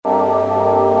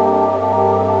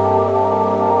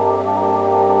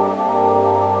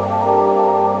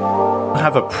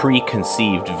have a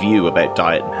preconceived view about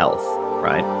diet and health,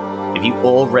 right? If you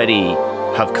already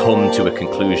have come to a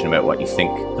conclusion about what you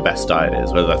think the best diet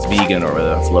is, whether that's vegan or whether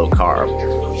that's low carb,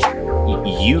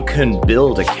 you can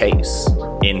build a case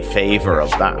in favor of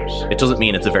that. It doesn't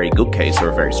mean it's a very good case or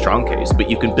a very strong case, but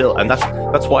you can build, and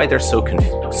that's why there's so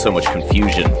much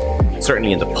confusion,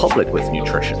 certainly in the public, with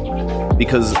nutrition.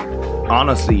 Because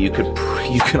honestly, you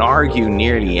can argue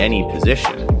nearly any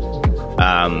position.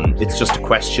 It's just a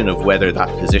question of whether that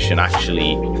position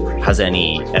actually has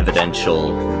any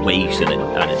evidential weight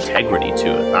and integrity to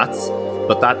it.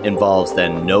 But that involves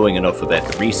then knowing enough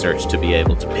about the research to be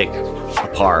able to pick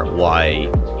apart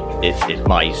why it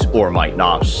might or might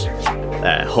not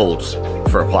hold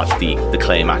for what the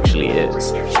claim actually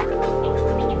is.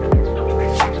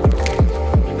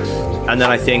 And then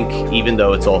I think, even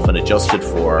though it's often adjusted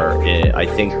for, I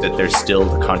think that there's still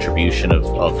the contribution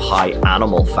of high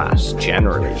animal fat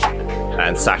generally,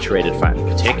 and saturated fat in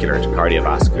particular, to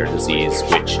cardiovascular disease,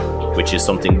 which is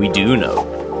something we do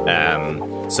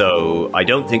know. So I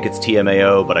don't think it's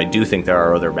TMAO, but I do think there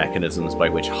are other mechanisms by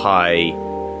which high,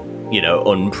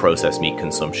 unprocessed meat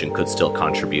consumption could still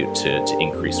contribute to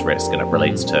increased risk, and it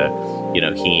relates to,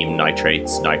 heme,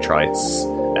 nitrates,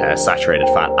 nitrites, saturated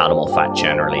fat, animal fat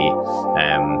generally,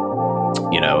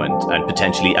 and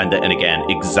potentially, and again,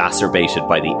 exacerbated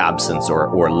by the absence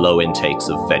or low intakes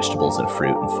of vegetables and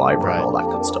fruit and fiber, right, and all that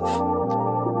good stuff.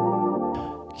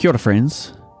 Kia ora,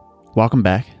 friends. Welcome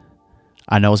back.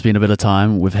 I know it's been a bit of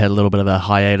time. We've had a little bit of a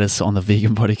hiatus on the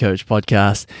Vegan Body Coach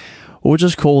podcast. We'll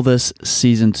just call this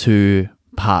Season 2,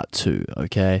 Part 2,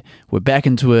 okay? We're back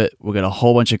into it. We've got a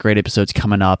whole bunch of great episodes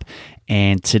coming up,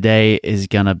 and today is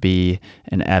going to be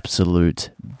an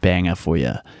absolute banger for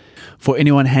you. For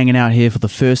anyone hanging out here for the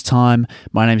first time,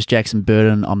 my name is Jackson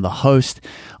Burden. I'm the host.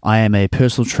 I am a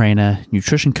personal trainer,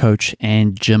 nutrition coach,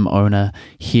 and gym owner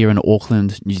here in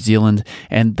Auckland, New Zealand.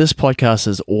 And this podcast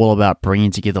is all about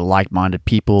bringing together like-minded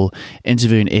people,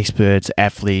 interviewing experts,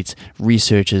 athletes,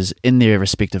 researchers in their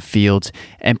respective fields,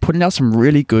 and putting out some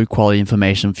really good quality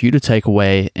information for you to take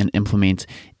away and implement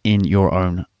in your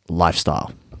own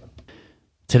lifestyle.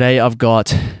 Today, I've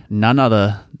got none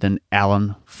other than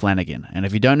Alan Flanagan. And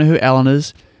if you don't know who Alan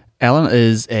is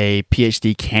a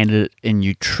PhD candidate in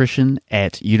nutrition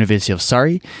at University of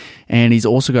Surrey, and he's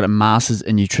also got a master's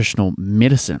in nutritional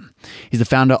medicine. He's the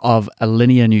founder of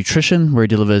Alinea Nutrition, where he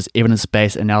delivers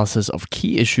evidence-based analysis of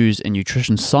key issues in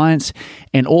nutrition science,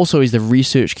 and also he's the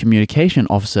research communication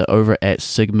officer over at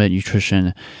Sigma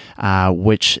Nutrition,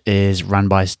 which is run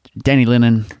by Danny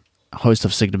Lennon, host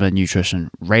of Sigma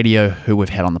Nutrition Radio, who we've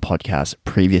had on the podcast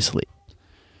previously.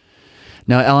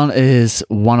 Now, Alan is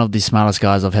one of the smartest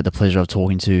guys I've had the pleasure of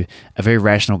talking to, a very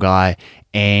rational guy,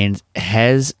 and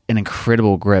has an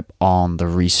incredible grip on the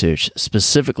research,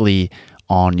 specifically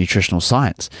on nutritional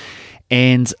science.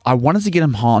 And I wanted to get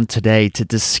him on today to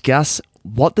discuss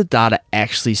what the data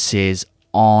actually says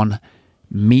on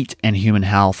meat and human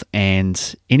health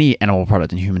and any animal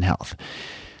product in human health.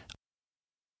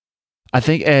 I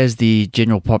think as the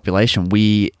general population,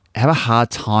 we have a hard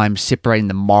time separating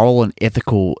the moral and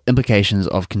ethical implications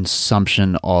of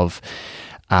consumption of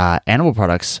animal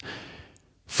products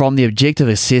from the objective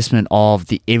assessment of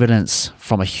the evidence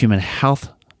from a human health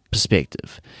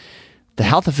perspective. The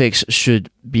health effects should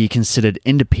be considered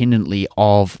independently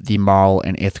of the moral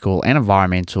and ethical and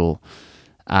environmental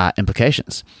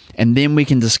implications. And then we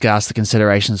can discuss the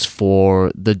considerations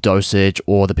for the dosage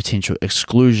or the potential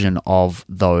exclusion of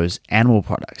those animal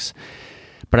products.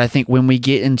 But I think when we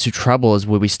get into trouble is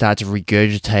where we start to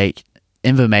regurgitate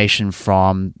information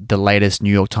from the latest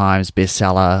New York Times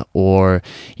bestseller or,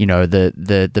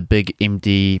 the big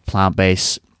MD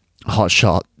plant-based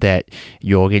hotshot that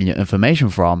you're getting your information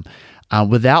from,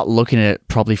 without looking at it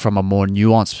probably from a more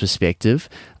nuanced perspective,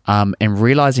 and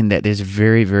realizing that there's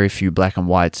very, very few black and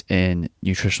whites in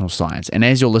nutritional science. And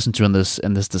as you'll listen to in this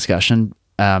discussion,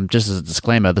 just as a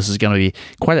disclaimer, this is going to be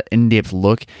quite an in-depth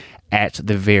look at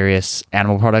the various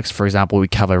animal products. For example, we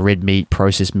cover red meat,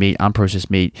 processed meat, unprocessed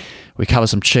meat. We cover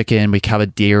some chicken. We cover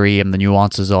dairy and the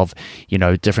nuances of,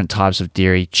 different types of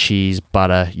dairy, cheese,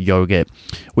 butter, yogurt.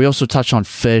 We also touch on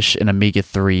fish and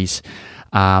omega-3s.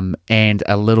 And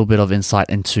a little bit of insight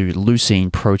into leucine,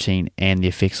 protein, and the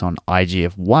effects on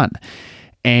IGF-1.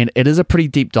 And it is a pretty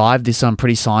deep dive. There's some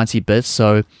pretty sciencey bits,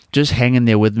 so just hang in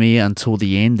there with me until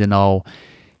the end, and I'll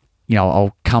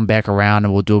come back around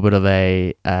and we'll do a bit of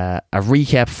a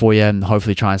recap for you and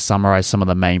hopefully try and summarize some of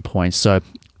the main points. So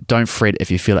don't fret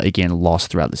if you feel it again lost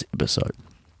throughout this episode.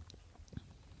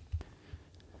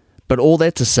 But all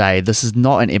that to say, this is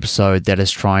not an episode that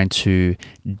is trying to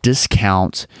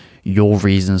discount your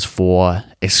reasons for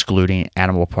excluding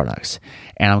animal products.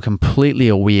 And I'm completely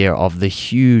aware of the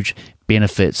huge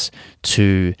benefits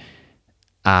to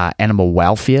animal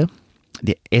welfare,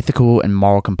 the ethical and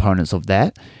moral components of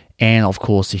that, and of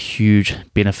course the huge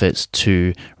benefits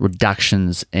to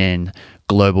reductions in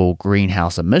global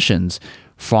greenhouse emissions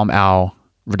from our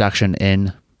reduction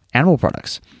in animal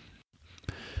products.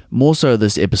 More so,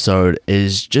 this episode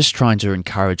is just trying to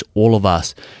encourage all of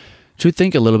us to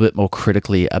think a little bit more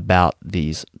critically about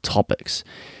these topics,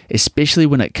 especially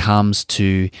when it comes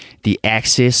to the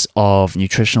access of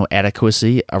nutritional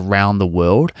adequacy around the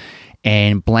world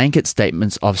and blanket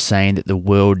statements of saying that the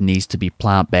world needs to be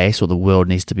plant-based or the world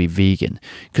needs to be vegan.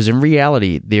 Because in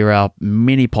reality, there are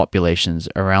many populations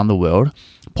around the world,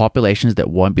 populations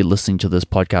that won't be listening to this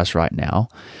podcast right now,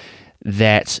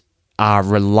 that are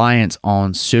reliant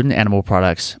on certain animal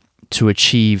products to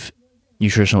achieve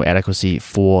nutritional adequacy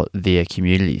for their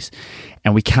communities.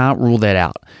 And we can't rule that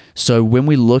out. So when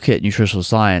we look at nutritional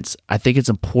science, I think it's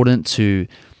important to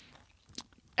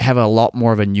have a lot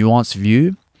more of a nuanced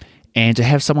view and to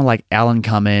have someone like Alan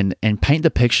come in and paint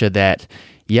the picture that,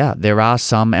 yeah, there are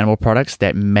some animal products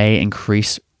that may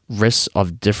increase risks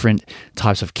of different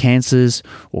types of cancers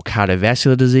or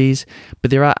cardiovascular disease, but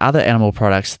there are other animal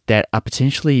products that are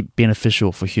potentially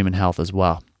beneficial for human health as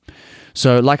well.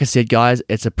 So like I said, guys,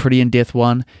 it's a pretty in-depth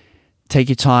one. Take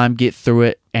your time, get through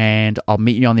it, and I'll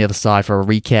meet you on the other side for a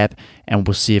recap, and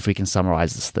we'll see if we can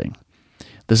summarize this thing.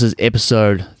 This is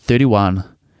episode 31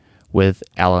 with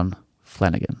Alan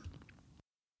Flanagan.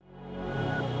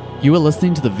 You are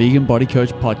listening to the Vegan Body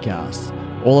Coach podcast,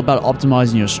 all about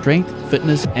optimizing your strength,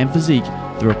 fitness, and physique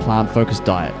through a plant-focused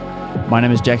diet. My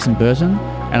name is Jackson Burton,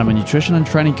 and I'm a nutrition and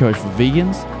training coach for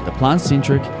vegans, the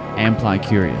plant-centric, and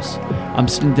plant-curious. I'm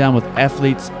sitting down with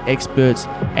athletes, experts,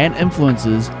 and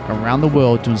influencers around the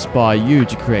world to inspire you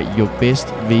to create your best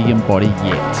vegan body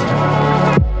yet.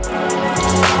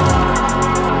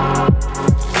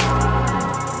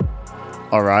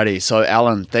 Alrighty, so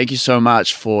Alan, thank you so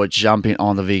much for jumping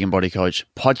on the Vegan Body Coach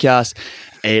podcast.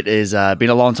 It has been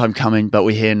a long time coming, but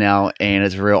we're here now, and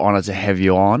it's a real honor to have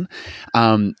you on.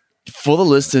 For the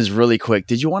listeners, really quick,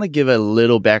 did you want to give a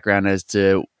little background as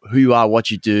to who you are, what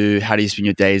you do, how do you spend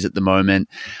your days at the moment,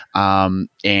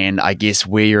 and I guess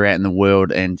where you're at in the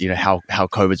world, and how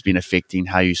COVID's been affecting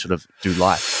how you sort of do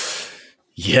life?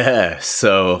 Yeah,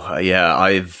 so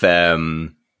I've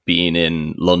been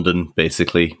in London,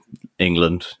 basically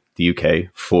England, the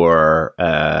UK, for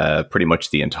pretty much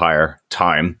the entire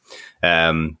time.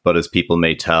 But as people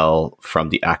may tell from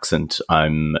the accent,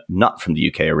 I'm not from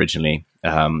the UK originally,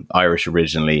 Irish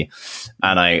originally.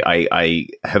 And I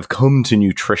have come to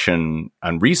nutrition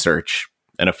and research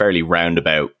in a fairly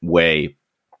roundabout way.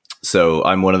 So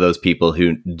I'm one of those people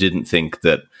who didn't think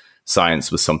that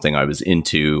science was something I was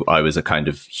into. I was a kind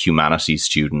of humanities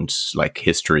student, like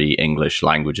history, English,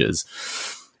 languages.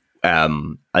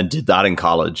 And did that in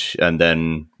college, and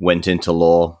then went into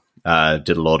law,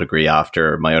 did a law degree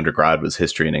after. My undergrad was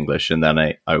history and English, and then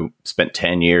I spent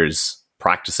 10 years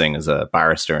practicing as a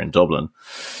barrister in Dublin.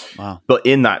 Wow. But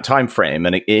in that time frame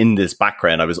and in this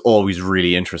background, I was always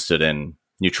really interested in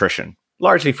nutrition,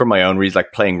 largely for my own reasons,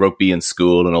 like playing rugby in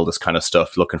school and all this kind of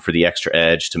stuff, looking for the extra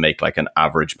edge to make like an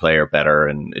average player better,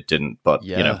 and it didn't, but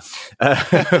it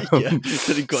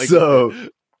didn't quite so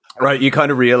right, you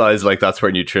kind of realize like that's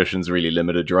where nutrition's really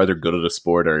limited. You're either good at a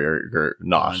sport or you're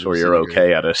not, or you're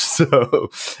okay at it. So,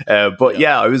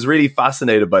 I was really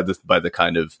fascinated by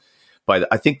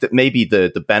I think that maybe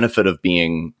the benefit of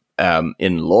being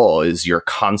in law is you're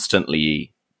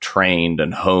constantly trained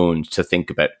and honed to think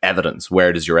about evidence.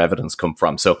 Where does your evidence come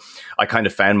from? So I kind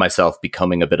of found myself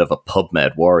becoming a bit of a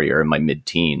PubMed warrior in my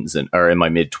mid-teens or in my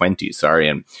mid-20s,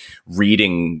 and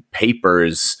reading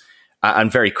papers.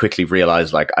 And very quickly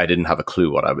realized like I didn't have a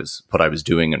clue what I was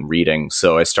doing and reading.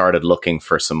 So I started looking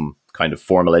for some kind of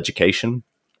formal education,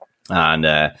 and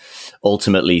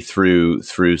ultimately through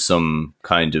some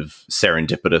kind of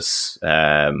serendipitous,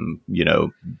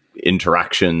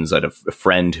 interactions. I had a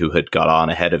friend who had got on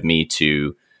ahead of me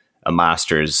to a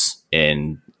master's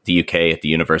in the UK at the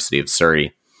University of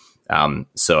Surrey.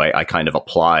 So I kind of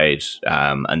applied,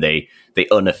 and they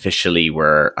unofficially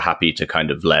were happy to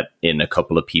kind of let in a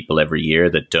couple of people every year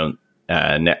that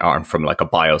aren't from like a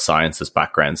biosciences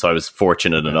background. So I was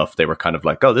fortunate enough. They were kind of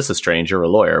like, oh, this is strange. You're a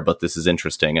lawyer, but this is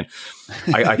interesting. And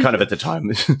I kind of at the time,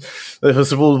 I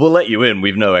said, we'll let you in.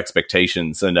 We've no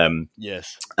expectations. And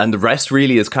yes. And the rest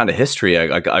really is kind of history.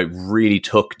 I really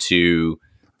took to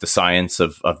the science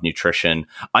of nutrition.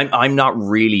 I'm not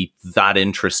really that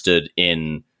interested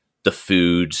in the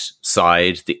food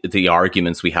side, the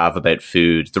arguments we have about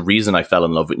food. The reason I fell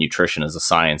in love with nutrition as a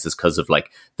science is because of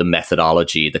like the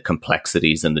methodology, the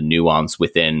complexities, and the nuance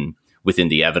within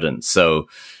the evidence. So,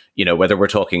 you know, whether we're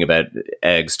talking about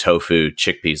eggs, tofu,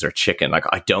 chickpeas, or chicken, like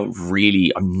I don't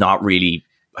really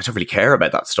care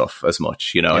about that stuff as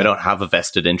much. You know, I don't have a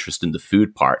vested interest in the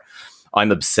food part. I'm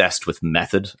obsessed with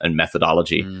method and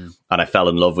methodology, and I fell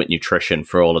in love with nutrition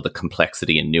for all of the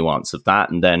complexity and nuance of that.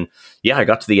 And then, I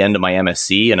got to the end of my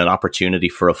MSc, and an opportunity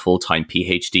for a full-time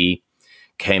PhD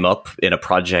came up in a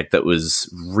project that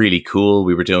was really cool.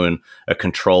 We were doing a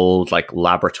controlled like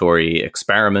laboratory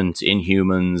experiment in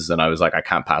humans, and I was like, I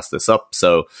can't pass this up.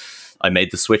 So I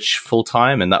made the switch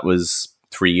full-time, and that was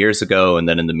 3 years ago. And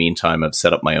then in the meantime, I've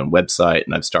set up my own website,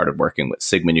 and I've started working with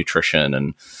Sigma Nutrition,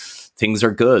 and things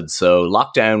are good. So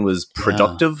lockdown was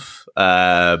productive,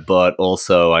 but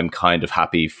also I'm kind of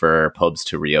happy for pubs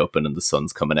to reopen and the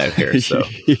sun's coming out here. So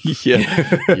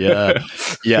yeah.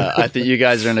 I think you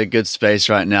guys are in a good space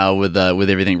right now with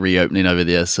everything reopening over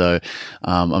there. So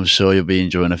I'm sure you'll be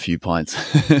enjoying a few pints.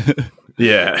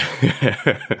 Yeah,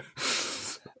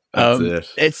 that's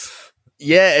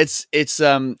it.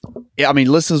 I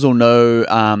mean, listeners will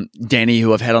know Danny,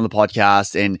 who I've had on the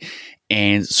podcast,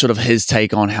 and sort of his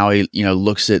take on how he,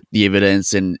 looks at the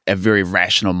evidence and a very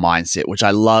rational mindset, which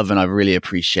I love and I really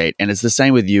appreciate. And it's the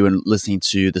same with you and listening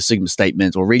to the Sigma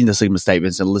statements or reading the Sigma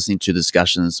statements and listening to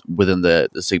discussions within the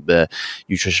Sigma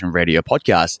Nutrition Radio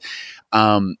podcast.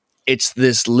 It's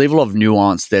this level of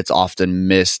nuance that's often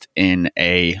missed in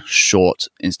a short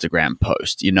Instagram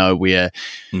post, where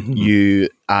you,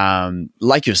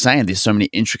 like you're saying, there's so many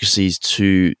intricacies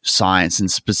to science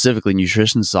and specifically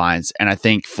nutrition science. And I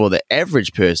think for the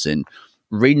average person,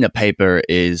 reading a paper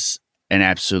is an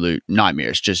absolute nightmare.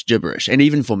 It's just gibberish. And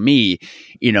even for me,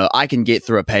 I can get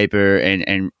through a paper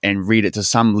and read it to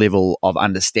some level of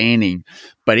understanding.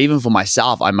 But even for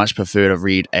myself, I much prefer to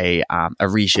read a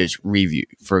research review,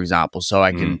 for example, so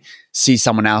I can see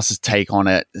someone else's take on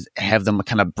it, have them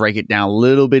kind of break it down a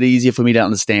little bit easier for me to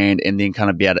understand, and then kind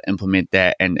of be able to implement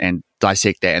that and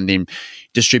dissect that and then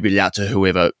distribute it out to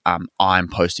whoever I'm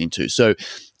posting to. So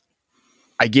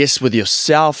I guess with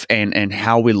yourself and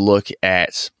how we look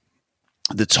at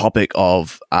the topic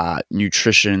of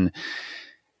nutrition,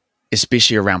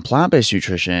 especially around plant-based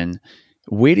nutrition,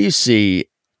 where do you see,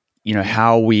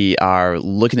 how we are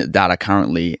looking at data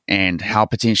currently and how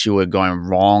potentially we're going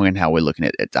wrong and how we're looking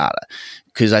at data?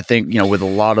 Because I think, with a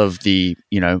lot of the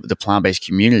plant-based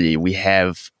community, we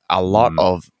have a lot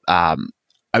of, I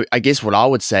guess what I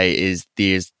would say is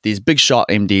there's big shot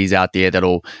MDs out there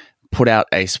that'll put out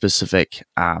a specific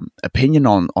opinion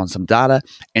on some data,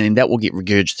 and then that will get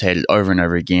regurgitated over and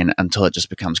over again until it just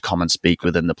becomes common speak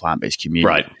within the plant-based community.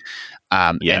 Right.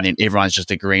 And then everyone's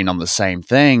just agreeing on the same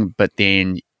thing, but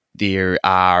then there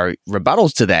are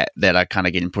rebuttals to that are kind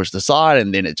of getting pushed aside,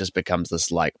 and then it just becomes this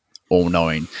like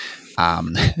all-knowing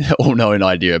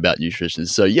idea about nutrition.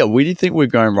 So where do you think we're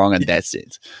going wrong in that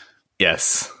sense?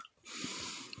 Yes.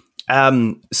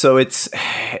 So it's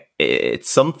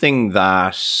something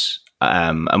that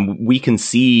and we can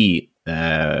see,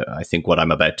 I think what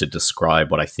I'm about to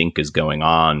describe, what I think is going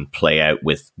on, play out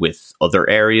with other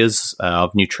areas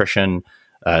of nutrition.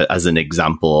 As an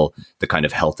example, the kind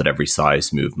of health at every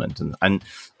size movement. And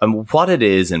what it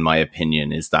is, in my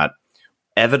opinion, is that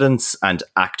evidence and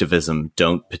activism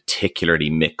don't particularly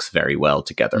mix very well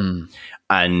together.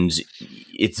 And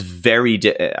it's very,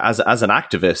 as an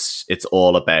activist, it's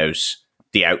all about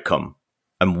the outcome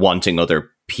and wanting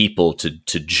other people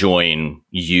to join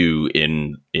you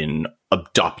in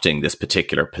adopting this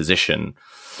particular position.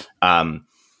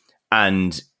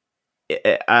 And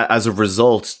as a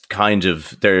result, kind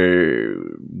of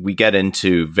we get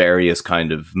into various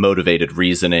kind of motivated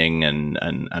reasoning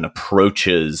and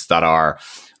approaches that are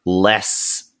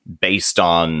less based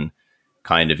on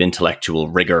kind of intellectual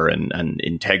rigor and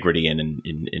integrity and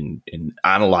in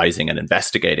analyzing and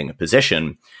investigating a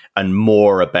position, and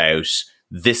more about,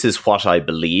 this is what I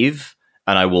believe,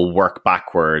 and I will work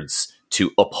backwards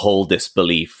to uphold this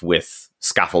belief with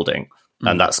scaffolding.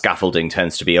 And that scaffolding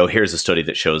tends to be, here's a study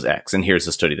that shows X, and here's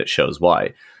a study that shows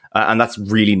Y. And that's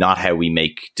really not how we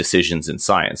make decisions in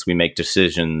science. We make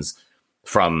decisions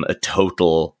from a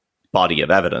total body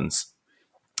of evidence.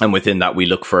 And within that, we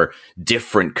look for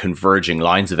different converging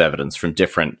lines of evidence from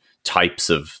different types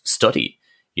of study,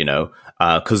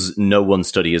 because no one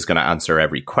study is going to answer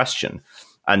every question.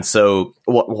 And so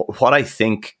what I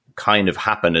think kind of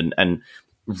happened, and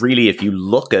really, if you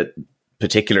look at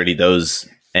particularly those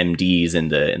MDs in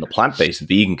the plant-based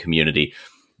vegan community,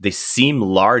 they seem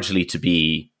largely to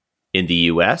be in the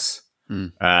US.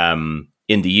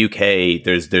 in the UK,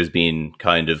 there's been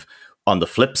kind of, on the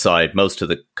flip side, most of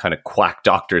the kind of quack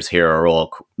doctors here are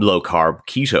all low carb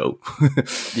keto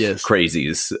yes.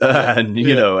 crazies. And,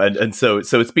 you know, and so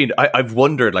it's been, I've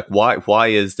wondered, like, why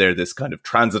is there this kind of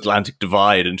transatlantic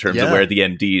divide in terms of where the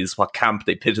MDs, what camp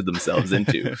they pitted themselves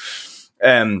into?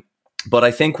 But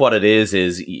I think what it is,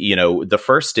 you know, the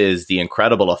first is the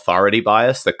incredible authority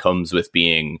bias that comes with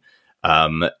being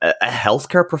a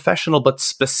healthcare professional, but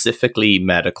specifically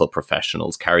medical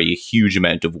professionals carry a huge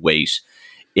amount of weight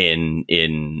in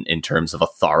terms of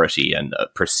authority and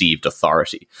perceived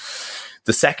authority.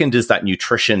 The second is that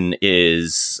nutrition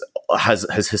has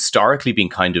historically been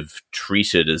kind of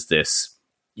treated as this,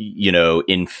 you know,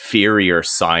 inferior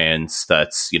science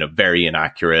that's, you know, very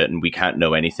inaccurate and we can't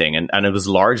know anything. And it was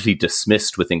largely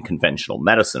dismissed within conventional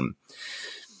medicine.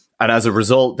 And as a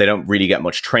result, they don't really get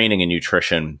much training in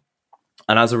nutrition.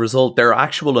 And as a result, a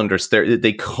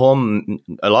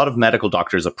lot of medical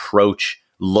doctors approach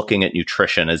looking at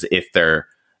nutrition as if they're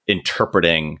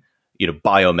interpreting, you know,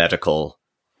 biomedical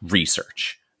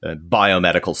research,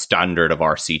 biomedical standard of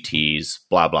RCTs,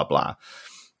 blah, blah, blah.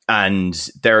 And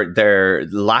their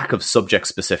lack of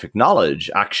subject-specific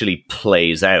knowledge actually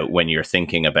plays out when you're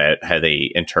thinking about how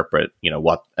they interpret, you know,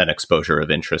 what an exposure of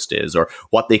interest is or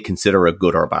what they consider a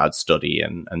good or bad study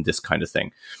and this kind of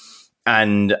thing.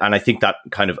 And I think that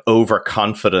kind of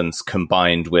overconfidence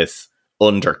combined with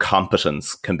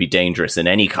undercompetence can be dangerous in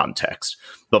any context,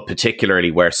 but particularly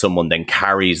where someone then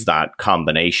carries that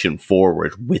combination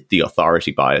forward with the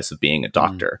authority bias of being a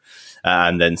doctor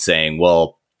and then saying,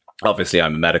 well, obviously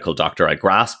I'm a medical doctor, I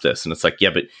grasp this. And it's like, yeah,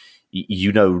 but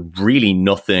you know really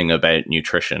nothing about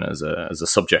nutrition as a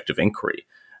subject of inquiry.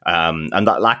 And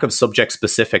that lack of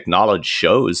subject-specific knowledge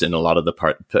shows in a lot of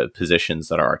the positions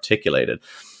that are articulated.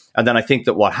 And then I think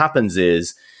that what happens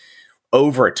is,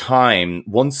 over time,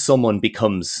 once someone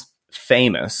becomes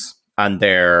famous and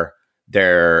their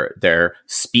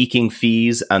speaking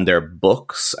fees and their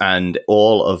books and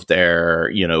all of their,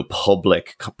 you know,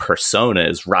 public persona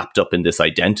is wrapped up in this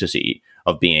identity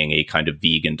of being a kind of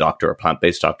vegan doctor or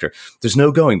plant-based doctor, there's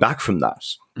no going back from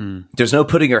that. There's no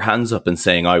putting your hands up and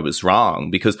saying I was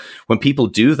wrong, because when people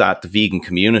do that, the vegan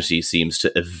community seems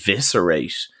to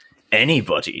eviscerate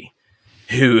anybody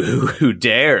who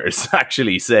dares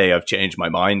actually say I've changed my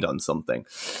mind on something.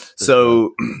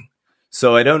 So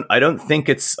I don't think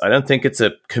it's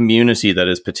a community that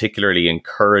is particularly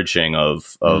encouraging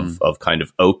of kind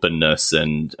of openness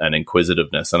and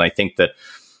inquisitiveness. And I think that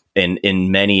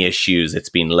in many issues it's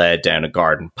been led down a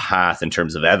garden path in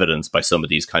terms of evidence by some of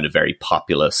these kind of very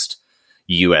populist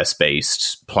US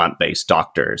based plant-based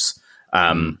doctors.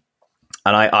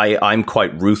 And I'm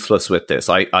quite ruthless with this.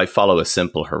 I follow a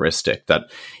simple heuristic that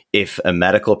if a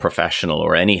medical professional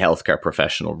or any healthcare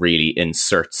professional really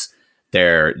inserts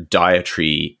their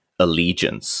dietary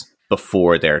allegiance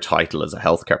before their title as a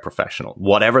healthcare professional,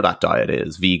 whatever that diet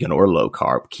is, vegan or low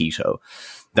carb, keto,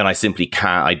 then I simply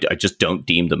can't, I just don't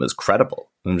deem them as credible.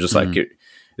 I'm just like,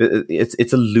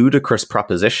 it's a ludicrous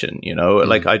proposition, you know,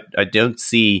 like I don't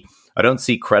see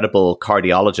credible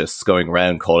cardiologists going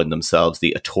around calling themselves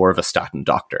the atorvastatin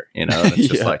doctor, you know, and it's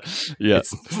just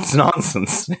it's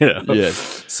nonsense, you know?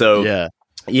 Yes. So,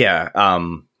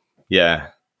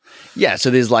 So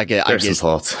there's like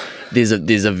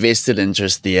there's a vested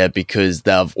interest there because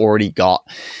they've already got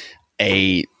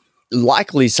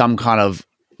likely some kind of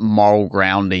moral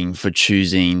grounding for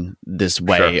choosing this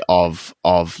way of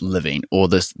living or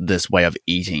this way of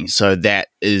eating. So that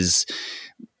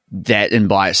in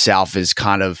by itself is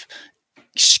kind of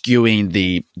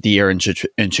skewing their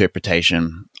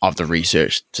interpretation of the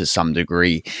research to some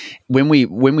degree. When we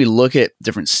look at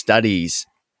different studies,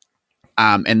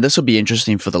 and this will be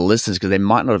interesting for the listeners because they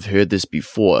might not have heard this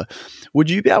before, would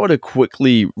you be able to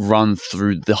quickly run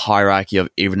through the hierarchy of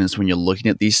evidence when you're looking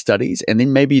at these studies? And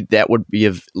then maybe that would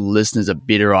give listeners a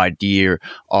better idea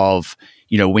of,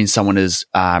 you know, when someone is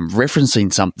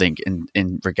referencing something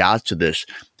in regards to this,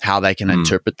 how they can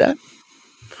interpret that?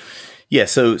 Yeah,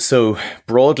 so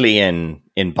broadly in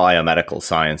biomedical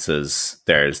sciences,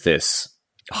 there's this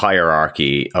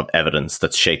hierarchy of evidence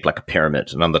that's shaped like a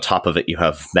pyramid. And on the top of it, you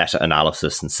have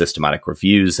meta-analysis and systematic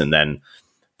reviews. And then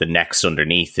the next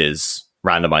underneath is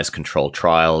randomized controlled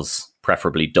trials,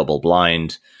 preferably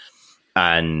double-blind.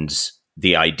 And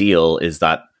the ideal is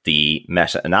that the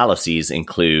meta-analyses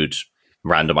include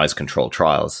randomized controlled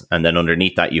trials. And then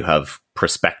underneath that, you have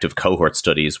prospective cohort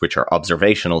studies, which are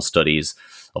observational studies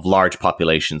of large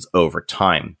populations over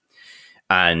time.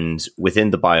 And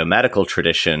within the biomedical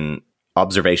tradition,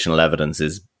 observational evidence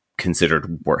is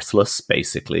considered worthless,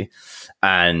 basically.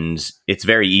 And it's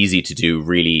very easy to do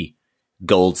really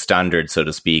gold standard, so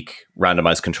to speak,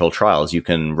 randomized controlled trials. You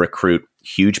can recruit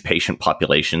huge patient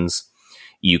populations.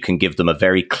 You can give them a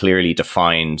very clearly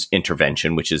defined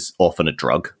intervention, which is often a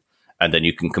drug. And then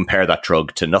you can compare that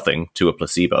drug to nothing, to a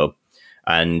placebo.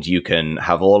 And you can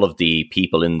have all of the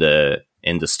people in the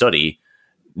study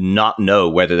not know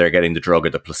whether they're getting the drug or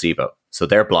the placebo. So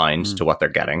they're blind to what they're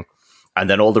getting. And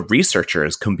then all the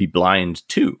researchers can be blind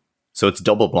too. So it's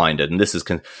double blinded. And this is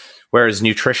whereas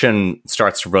nutrition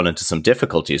starts to run into some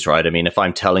difficulties, right? I mean, if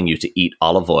I'm telling you to eat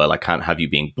olive oil, I can't have you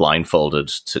being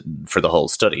blindfolded for the whole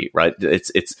study, right?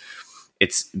 It's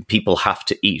people have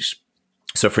to eat.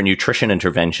 So for nutrition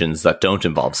interventions that don't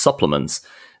involve supplements,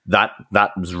 that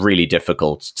was really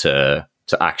difficult to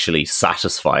actually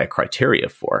satisfy a criteria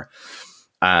for.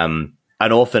 And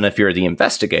often if you're the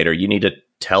investigator, you need to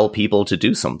tell people to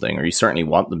do something, or you certainly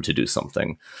want them to do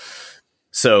something.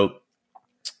 So,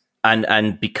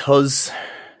 and because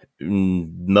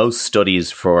most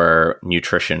studies for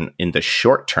nutrition in the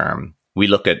short term, we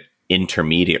look at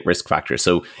intermediate risk factors.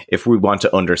 So if we want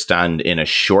to understand in a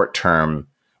short term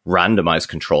randomized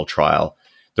control trial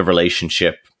the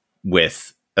relationship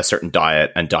with a certain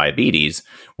diet and diabetes,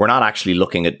 we're not actually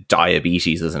looking at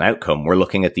diabetes as an outcome. We're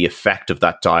looking at the effect of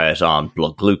that diet on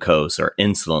blood glucose or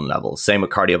insulin levels. Same with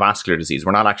cardiovascular disease.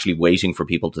 We're not actually waiting for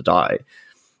people to die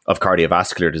of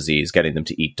cardiovascular disease, getting them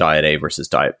to eat diet A versus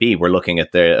diet B. We're looking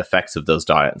at the effects of those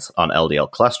diets on LDL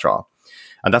cholesterol.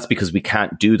 And that's because we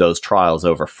can't do those trials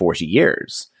over 40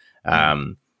 years.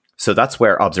 So that's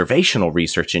where observational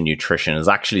research in nutrition is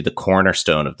actually the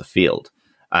cornerstone of the field.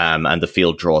 And the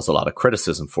field draws a lot of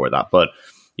criticism for that. But,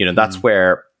 that's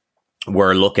where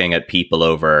we're looking at people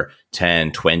over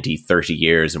 10, 20, 30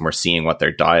 years, and we're seeing what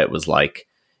their diet was like,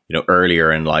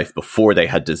 earlier in life before they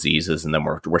had diseases. And then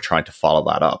we're trying to follow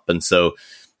that up. And so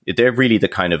they're really the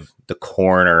kind of the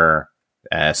corner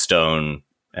stone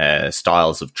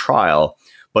styles of trial.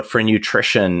 But for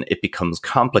nutrition, it becomes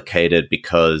complicated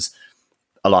because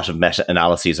a lot of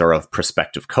meta-analyses are of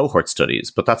prospective cohort studies,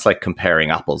 but that's like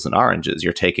comparing apples and oranges.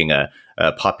 You're taking a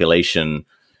population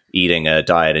eating a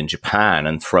diet in Japan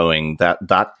and throwing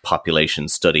that population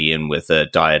study in with a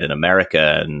diet in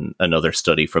America and another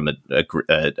study from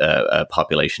a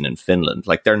population in Finland.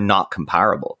 Like, they're not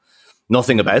comparable.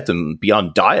 Nothing about them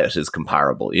beyond diet is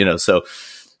comparable,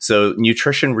 So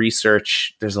nutrition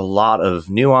research, there's a lot of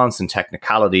nuance and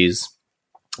technicalities,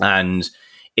 and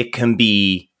it can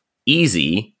be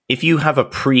easy if you have a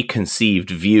preconceived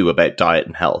view about diet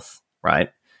and health, right?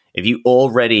 If you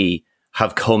already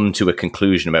have come to a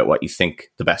conclusion about what you think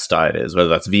the best diet is, whether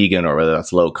that's vegan or whether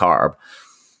that's low carb,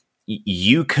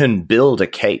 you can build a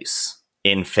case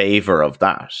in favor of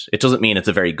that. It doesn't mean it's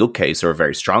a very good case or a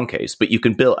very strong case, but you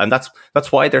can build, and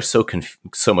that's why there's so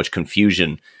much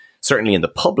confusion, certainly in the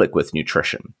public, with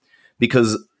nutrition,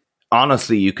 because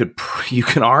honestly, you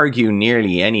can argue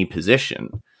nearly any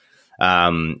position.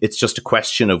 It's just a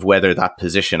question of whether that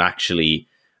position actually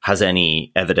has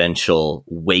any evidential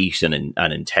weight and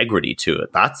integrity to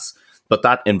it. But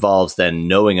that involves then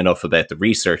knowing enough about the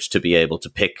research to be able to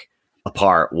pick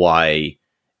apart why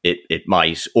it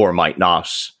might or might not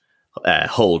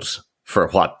hold for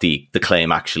what the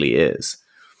claim actually is.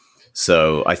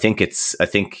 So I think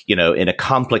in a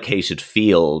complicated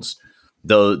field,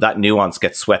 though, that nuance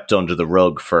gets swept under the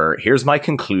rug for, here's my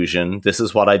conclusion, this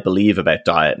is what I believe about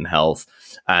diet and health,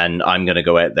 and I'm going to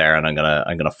go out there and I'm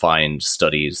going to find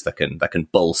studies that can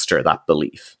bolster that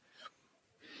belief.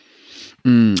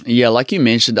 Yeah, like you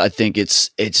mentioned, I think it's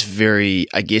very,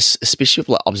 I guess, especially with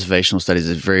like observational studies,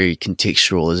 it's very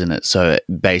contextual, isn't it? So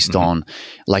based on,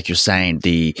 like you're saying,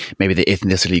 maybe the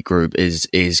ethnicity group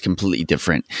is completely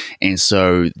different, and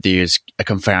so there's a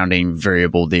confounding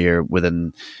variable there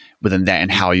within that,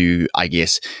 and how you, I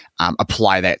guess,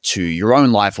 apply that to your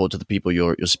own life or to the people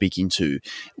you're speaking to.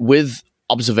 With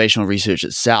observational research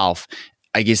itself,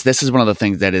 I guess this is one of the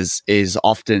things that is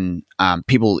often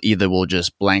people either will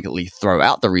just blanketly throw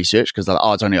out the research because they're like,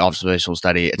 oh, it's only an observational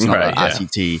study, it's not an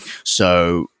RCT,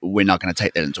 so we're not going to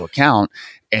take that into account.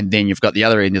 And then you've got the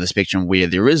other end of the spectrum where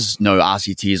there is no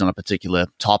RCTs on a particular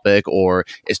topic, or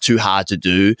it's too hard to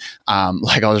do.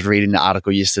 Like, I was reading the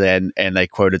article yesterday, and they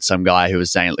quoted some guy who was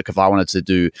saying, look, if I wanted to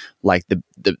do like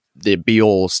the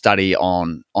be-all study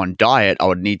on diet, I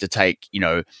would need to take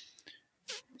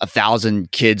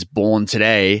 1,000 kids born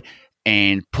today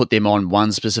and put them on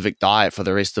one specific diet for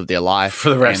the rest of their life. For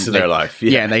the rest of their life.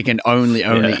 Yeah, and they can only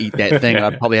eat that thing.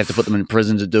 I'd probably have to put them in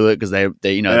prison to do it because they're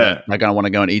going to want to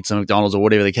go and eat some McDonald's or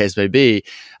whatever the case may be.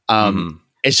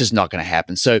 It's just not going to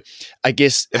happen. So I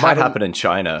guess it might happen in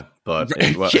China, but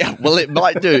yeah, well, it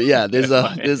might do. Yeah, there's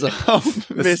a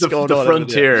mess going on. The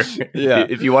frontier. Yeah,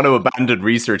 if you want to abandon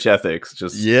research ethics,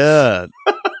 just yeah.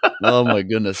 Oh my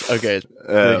goodness. Okay,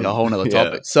 a whole nother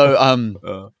topic.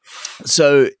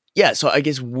 Yeah. So I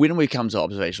guess when we come to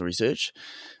observational research,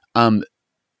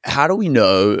 how do we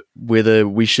know whether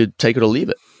we should take it or leave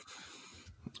it?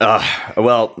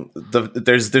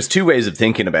 There's two ways of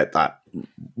thinking about that.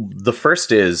 The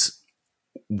first is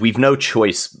we've no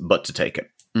choice but to take it,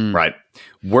 right?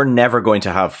 We're never going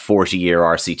to have 40-year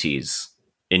RCTs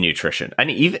in nutrition,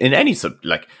 and even in any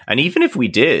and even if we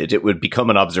did, it would become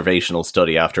an observational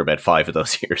study after about 5 of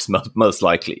those years, most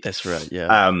likely. That's right.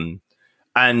 Yeah.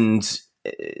 And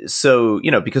so,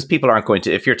 because people aren't going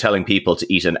to, if you're telling people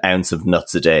to eat an ounce of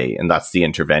nuts a day and that's the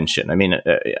intervention, I mean,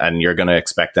 and you're going to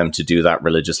expect them to do that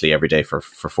religiously every day for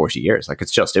 40 years. Like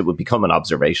it would become an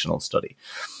observational study.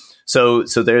 So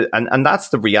there, and that's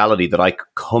the reality that I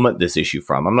come at this issue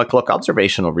from. I'm like, look,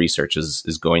 observational research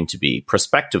is going to be,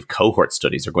 prospective cohort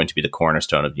studies are going to be the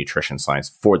cornerstone of nutrition science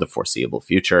for the foreseeable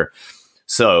future.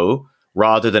 So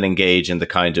rather than engage in the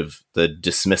kind of the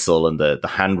dismissal and the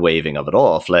hand waving of it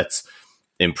off, let's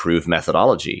improve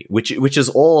methodology, which is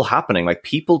all happening. Like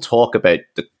people talk about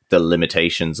the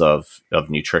limitations of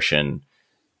nutrition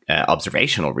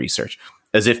observational research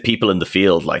as if people in the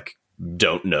field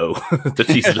don't know that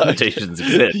these limitations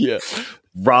exist,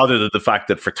 rather than the fact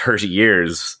that for 30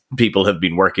 years people have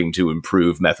been working to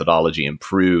improve methodology,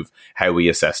 improve how we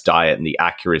assess diet and the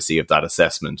accuracy of that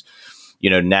assessment.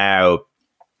 Now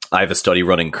I have a study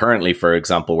running currently, for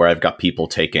example, where I've got people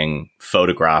taking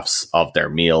photographs of their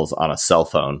meals on a cell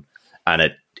phone, and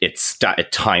it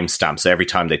timestamps. So every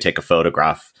time they take a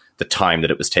photograph, the time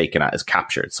that it was taken at is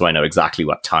captured. So I know exactly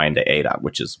what time they ate at,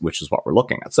 which is what we're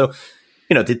looking at. So,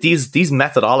 these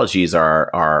methodologies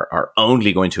are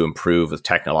only going to improve with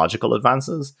technological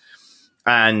advances.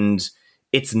 And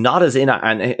it's not as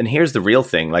and here's the real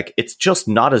thing, it's just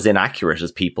not as inaccurate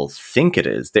as people think it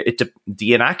is.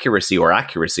 The inaccuracy or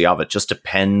accuracy of it just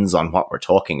depends on what we're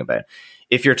talking about.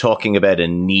 If you're talking about a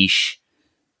niche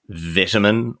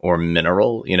vitamin or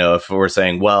mineral, if we're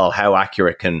saying, well, how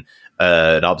accurate can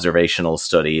an observational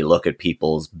study look at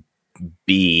people's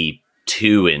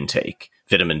B2 intake,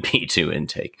 vitamin B2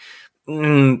 intake?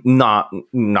 Not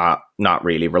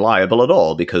really reliable at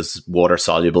all, because water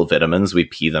soluble vitamins, we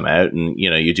pee them out, and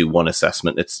you do one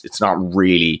assessment. It's not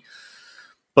really.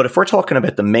 But if we're talking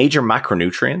about the major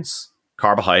macronutrients,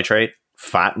 carbohydrate,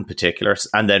 fat in particular,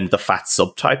 and then the fat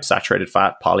subtype, saturated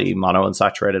fat, poly,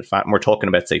 monounsaturated fat, and we're talking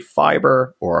about, say,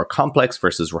 fiber or complex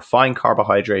versus refined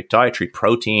carbohydrate, dietary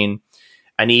protein,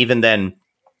 and even then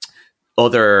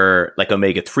other like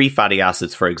omega-3 fatty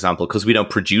acids, for example, because we don't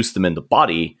produce them in the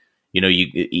body,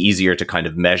 easier to kind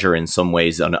of measure in some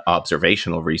ways on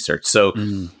observational research. So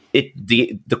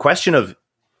the question of,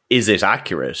 is it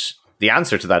accurate? The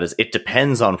answer to that is, it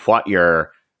depends on what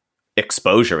your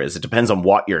exposure is. It depends on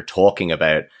what you're talking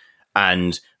about.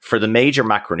 And for the major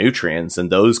macronutrients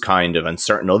and those kind of, and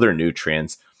certain other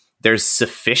nutrients, there's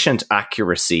sufficient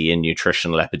accuracy in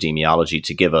nutritional epidemiology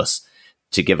to give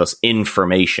us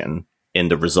information in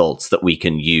the results that we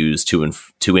can use to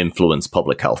influence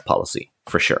public health policy,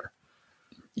 for sure.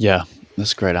 Yeah,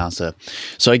 that's a great answer.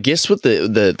 So I guess what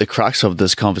the crux of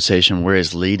this conversation, where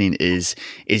it's leading, is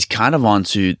kind of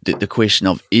onto the question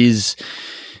of,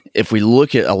 if we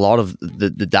look at a lot of the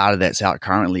data that's out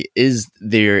currently, is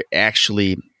there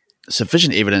actually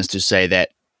sufficient evidence to say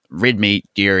that red meat,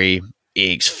 dairy,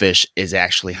 eggs, fish is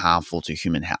actually harmful to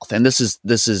human health? And this is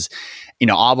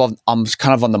I'm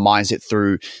kind of on the mindset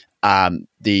through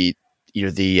the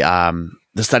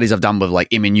studies I've done with like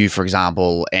MNU, for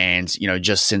example, and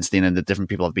just since then, and the different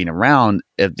people have been around,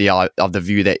 of the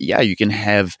view that you can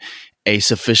have a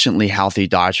sufficiently healthy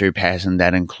dietary pattern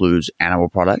that includes animal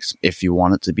products if you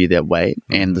want it to be that way,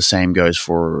 and the same goes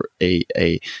for a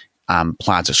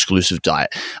plant exclusive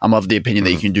diet. I'm of the opinion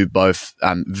that you can do both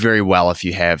very well if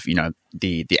you have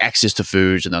the access to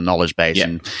foods and the knowledge base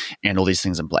and all these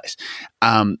things in place.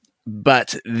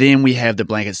 But then we have the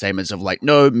blanket statements of like,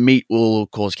 no, meat will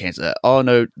cause cancer. Oh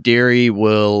no, dairy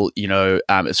will,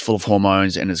 it's full of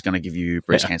hormones and it's going to give you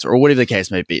breast cancer, or whatever the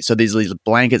case may be. So there's these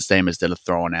blanket statements that are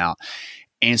thrown out.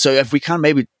 And so if we kind of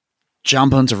maybe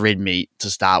jump into red meat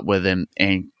to start with and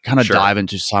kind of dive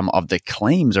into some of the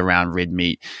claims around red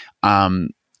meat, a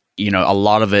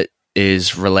lot of it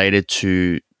is related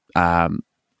to,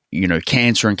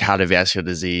 cancer and cardiovascular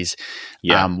disease.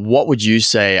 What would you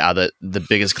say are the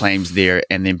biggest claims there?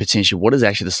 And then potentially, what is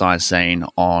actually the science saying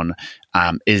on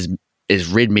is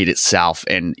red meat itself?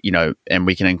 And and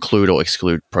we can include or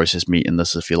exclude processed meat in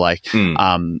this if you like.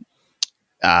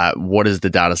 what does the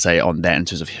data say on that in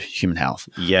terms of human health?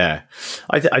 Yeah,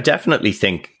 I definitely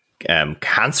think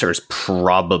cancer is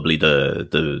probably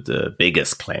the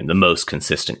biggest claim, the most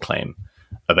consistent claim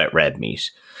about red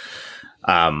meat.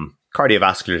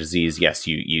 Cardiovascular disease, yes,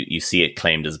 you see it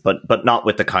claimed as, but not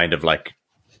with the kind of like,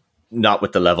 not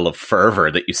with the level of fervor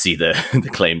that you see the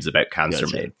claims about cancer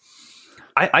made.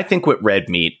 I think with red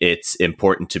meat, it's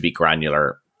important to be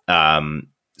granular.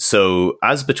 So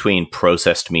as between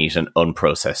processed meat and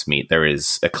unprocessed meat, there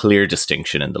is a clear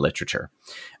distinction in the literature.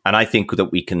 And I think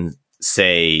that we can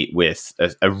say with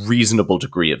a reasonable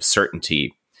degree of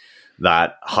certainty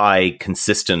that high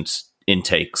consistent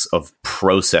intakes of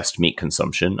processed meat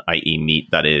consumption, i.e. meat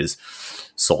that is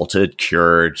salted,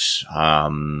 cured,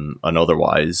 and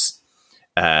otherwise,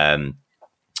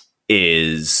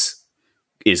 is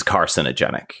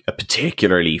carcinogenic,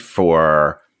 particularly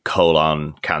for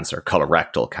colon cancer,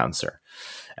 colorectal cancer.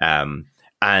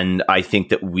 And I think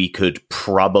that we could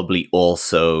probably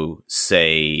also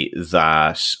say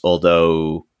that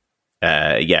although,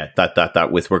 that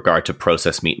with regard to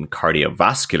processed meat and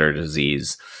cardiovascular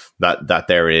disease, that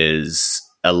there is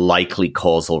a likely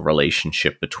causal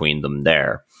relationship between them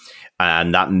there.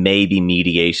 And that may be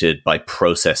mediated by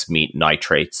processed meat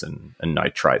nitrates and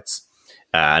nitrites.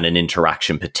 And an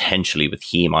interaction potentially with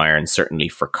heme iron, certainly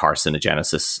for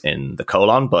carcinogenesis in the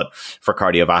colon. But for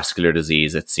cardiovascular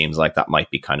disease, it seems like that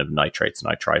might be kind of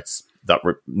nitrites that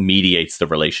mediates the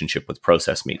relationship with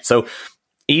processed meat. So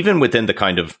even within the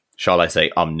kind of, shall I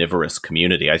say, omnivorous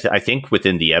community, I think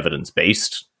within the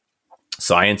evidence-based,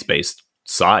 science-based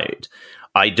side,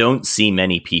 I don't see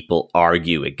many people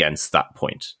argue against that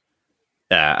point.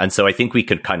 And so I think we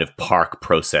could kind of park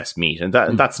processed meat. And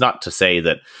that's not to say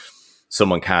that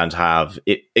someone can't have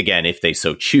it, again, if they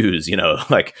so choose,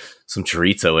 like some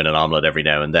chorizo in an omelet every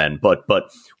now and then. But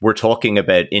we're talking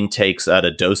about intakes at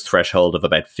a dose threshold of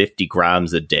about 50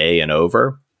 grams a day and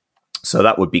over. So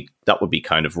that would be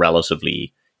kind of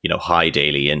relatively, high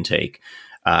daily intake.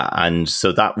 And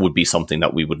so that would be something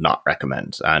that we would not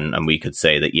recommend. And we could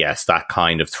say that, yes, that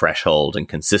kind of threshold and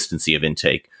consistency of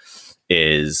intake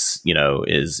is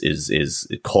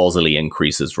causally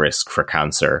increases risk for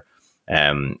cancer.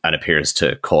 And appears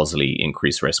to causally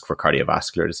increase risk for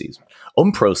cardiovascular disease.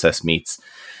 Unprocessed meats,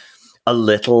 a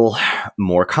little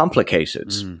more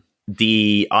complicated.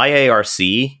 The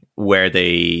IARC, where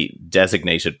they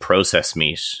designated processed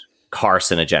meat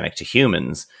carcinogenic to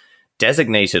humans,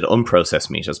 designated unprocessed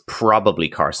meat as probably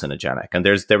carcinogenic. And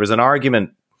there was an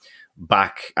argument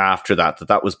back after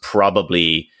that was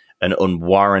probably an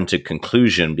unwarranted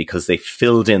conclusion because they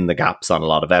filled in the gaps on a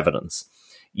lot of evidence.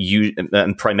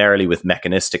 And primarily with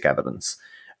mechanistic evidence.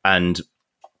 And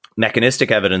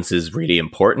mechanistic evidence is really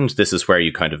important. This is where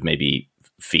you kind of maybe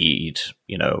feed,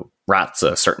 rats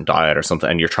a certain diet or something,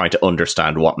 and you're trying to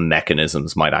understand what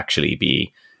mechanisms might actually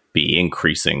be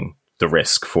increasing the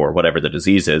risk for whatever the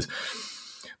disease is.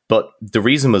 But the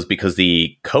reason was because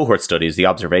the cohort studies, the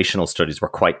observational studies, were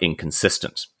quite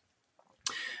inconsistent.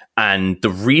 And the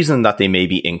reason that they may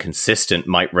be inconsistent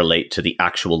might relate to the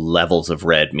actual levels of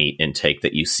red meat intake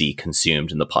that you see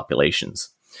consumed in the populations.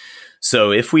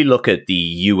 So if we look at the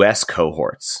US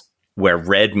cohorts, where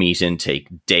red meat intake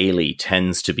daily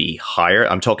tends to be higher,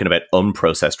 I'm talking about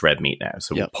unprocessed red meat now,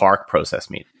 so park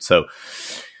processed meat. So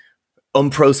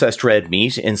unprocessed red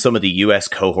meat in some of the US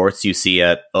cohorts, you see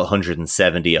at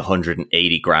 170,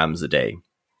 180 grams a day.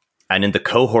 And in the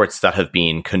cohorts that have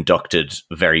been conducted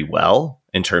very well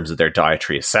in terms of their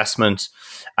dietary assessment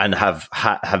and have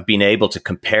been able to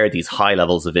compare these high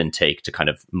levels of intake to kind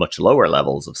of much lower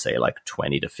levels of, say, like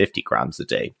 20 to 50 grams a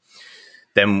day,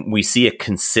 then we see a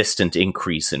consistent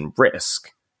increase in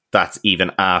risk. That's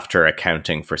even after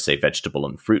accounting for, say, vegetable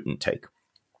and fruit intake.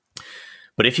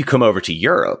 But if you come over to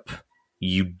Europe,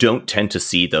 you don't tend to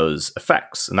see those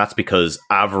effects. And that's because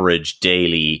average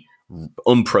daily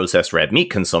unprocessed red meat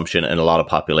consumption in a lot of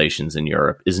populations in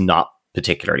Europe is not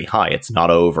particularly high. It's not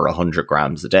over 100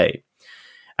 grams a day.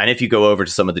 And if you go over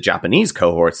to some of the Japanese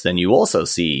cohorts, then you also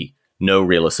see no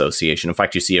real association. In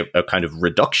fact, you see a kind of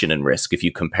reduction in risk if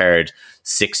you compared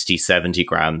 60, 70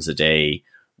 grams a day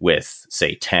with,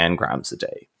 say, 10 grams a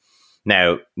day.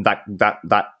 Now,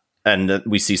 and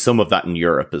we see some of that in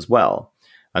Europe as well.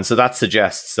 And so that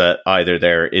suggests that either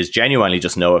there is genuinely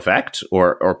just no effect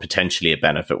or potentially a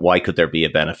benefit. Why could there be a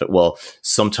benefit? Well,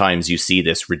 sometimes you see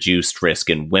this reduced risk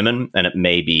in women, and it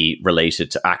may be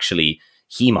related to actually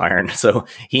heme iron. So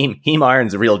heme iron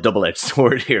is a real double-edged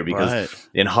sword here, because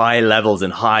in high levels,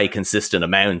 in high consistent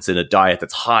amounts in a diet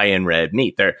that's high in red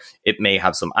meat, it may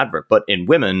have some advert. But in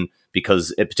women,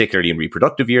 because particularly in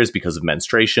reproductive years, because of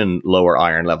menstruation, lower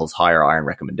iron levels, higher iron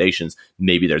recommendations,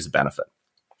 maybe there's a benefit.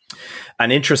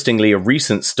 And interestingly, a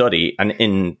recent study, and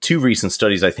in two recent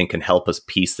studies, I think can help us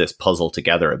piece this puzzle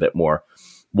together a bit more.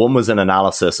 One was an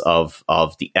analysis of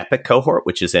the EPIC cohort,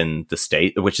 which is in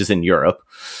which is in Europe.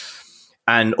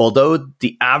 And although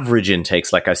the average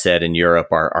intakes, like I said, in Europe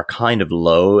are kind of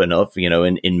low enough,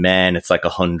 in men, it's like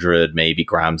 100 maybe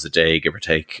grams a day, give or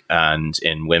take. And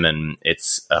in women,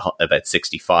 it's about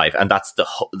 65. And that's the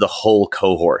whole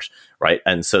cohort, right?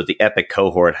 And so the EPIC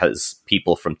cohort has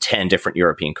people from 10 different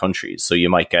European countries. So you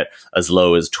might get as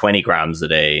low as 20 grams a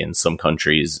day in some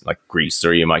countries like Greece,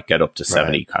 or you might get up to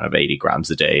 70, kind of 80 grams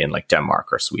a day in like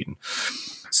Denmark or Sweden.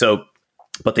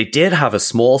 But they did have a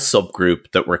small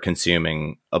subgroup that were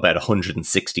consuming about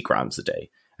 160 grams a day.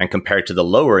 And compared to the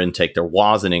lower intake, there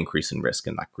was an increase in risk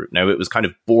in that group. Now, it was kind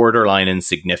of borderline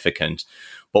insignificant.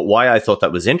 But why I thought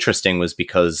that was interesting was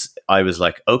because I was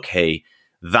like, okay,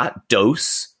 that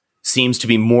dose seems to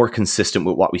be more consistent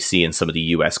with what we see in some of the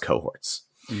US cohorts.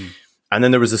 And then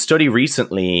there was a study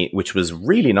recently, which was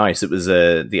really nice. It was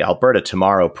the Alberta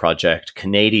Tomorrow Project,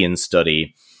 Canadian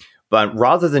study. But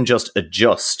rather than just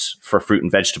adjust for fruit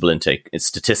and vegetable intake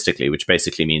statistically, which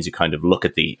basically means you kind of look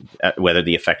at whether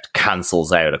the effect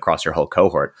cancels out across your whole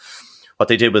cohort, what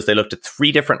they did was they looked at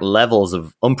 3 different levels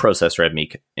of unprocessed red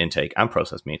meat intake and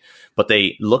processed meat, but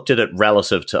they looked at it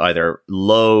relative to either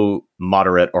low,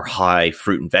 moderate, or high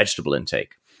fruit and vegetable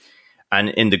intake. And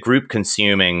in the group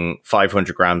consuming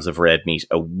 500 grams of red meat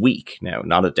a week, now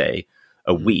not a day,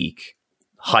 a week,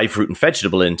 high fruit and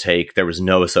vegetable intake, there was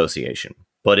no association.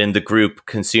 But in the group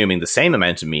consuming the same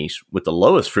amount of meat with the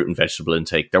lowest fruit and vegetable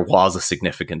intake, there was a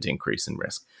significant increase in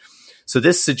risk. So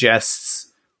this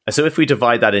suggests, so if we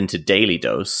divide that into daily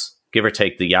dose, give or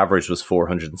take, the average was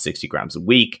 460 grams a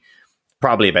week,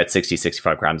 probably about 60,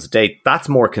 65 grams a day. That's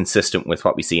more consistent with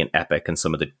what we see in EPIC and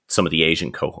some of the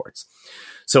Asian cohorts.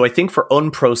 So I think for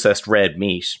unprocessed red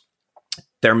meat,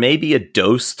 there may be a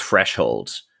dose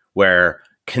threshold where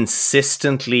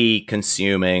consistently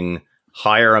consuming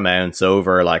higher amounts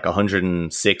over like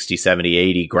 160, 70,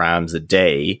 80 grams a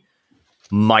day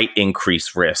might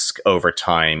increase risk over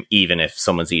time, even if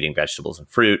someone's eating vegetables and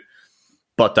fruit.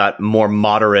 But that more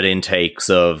moderate intakes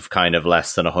of kind of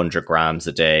less than 100 grams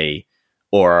a day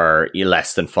or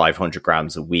less than 500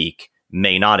 grams a week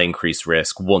may not increase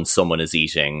risk once someone is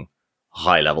eating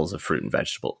high levels of fruit and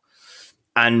vegetable.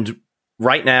 And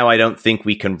right now, I don't think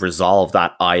we can resolve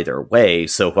that either way.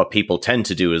 So what people tend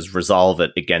to do is resolve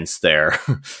it against the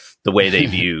way they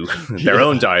view their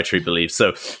own dietary beliefs.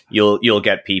 So you'll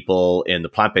get people in the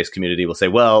plant-based community will say,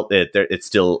 well, it's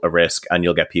still a risk. And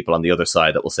you'll get people on the other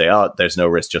side that will say, oh, there's no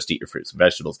risk, just eat your fruits and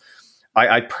vegetables.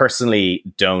 I personally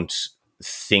don't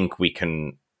think we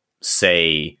can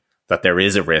say that there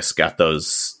is a risk at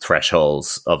those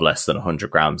thresholds of less than 100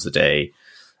 grams a day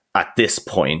at this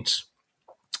point.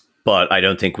 But I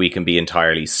don't think we can be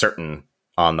entirely certain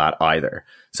on that either.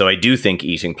 So I do think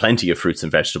eating plenty of fruits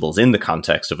and vegetables in the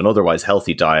context of an otherwise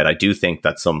healthy diet, I do think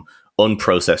that some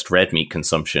unprocessed red meat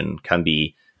consumption can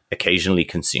be occasionally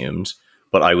consumed,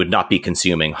 but I would not be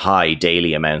consuming high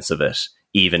daily amounts of it,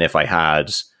 even if I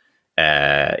had,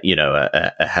 a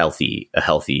healthy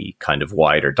kind of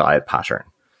wider diet pattern.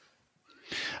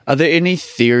 Are there any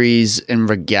theories in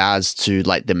regards to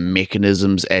like the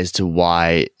mechanisms as to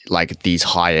why like these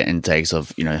higher intakes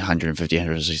of 150,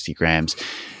 160 grams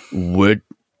would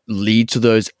lead to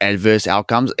those adverse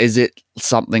outcomes? Is it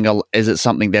something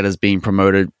that is being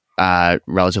promoted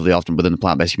relatively often within the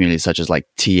plant-based community, such as like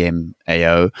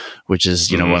TMAO, which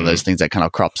is one of those things that kind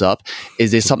of crops up?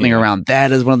 Is there something around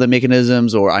that as one of the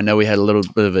mechanisms? Or I know we had a little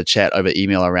bit of a chat over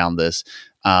email around this,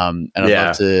 and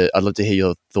I'd love to hear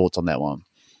your thoughts on that one.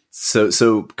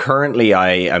 So currently I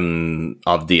am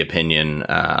of the opinion,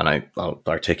 and I'll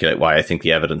articulate why I think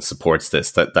the evidence supports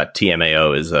this, that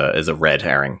TMAO is a red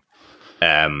herring.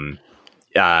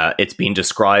 It's been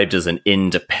described as an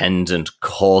independent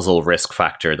causal risk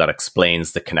factor that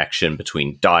explains the connection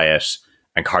between diet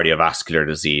and cardiovascular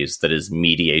disease that is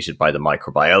mediated by the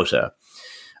microbiota.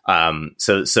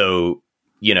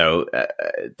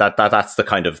 That's the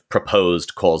kind of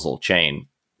proposed causal chain.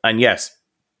 And yes,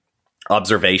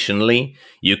 observationally,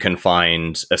 you can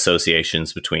find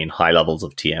associations between high levels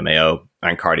of TMAO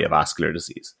and cardiovascular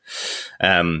disease.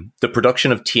 The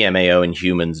production of TMAO in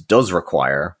humans does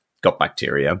require gut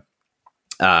bacteria,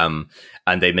 and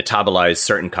they metabolize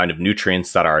certain kind of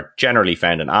nutrients that are generally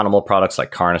found in animal products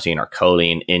like carnitine or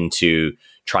choline into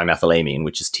trimethylamine,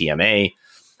 which is TMA,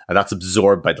 and that's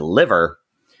absorbed by the liver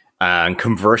and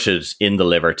converted in the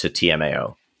liver to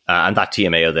TMAO. And that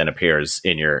TMAO then appears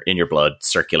in your blood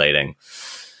circulating.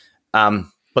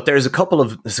 But there's a couple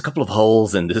of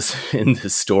holes in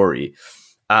this story.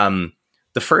 The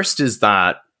first is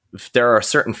that there are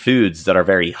certain foods that are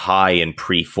very high in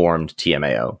preformed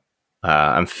TMAO,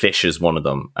 and fish is one of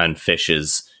them. And fish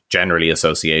is generally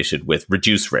associated with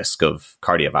reduced risk of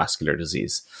cardiovascular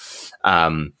disease.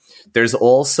 There's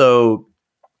also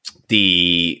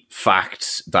the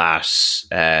fact that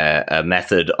a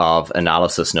method of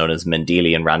analysis known as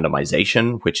Mendelian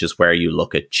randomization, which is where you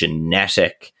look at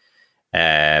genetic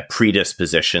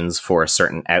predispositions for a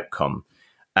certain outcome.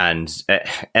 And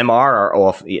MR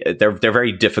are they're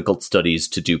very difficult studies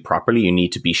to do properly. You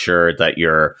need to be sure that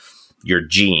your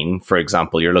gene, for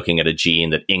example, you're looking at a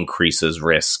gene that increases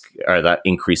risk or that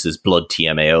increases blood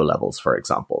TMAO levels, for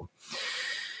example.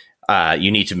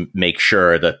 You need to make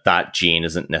sure that that gene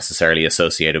isn't necessarily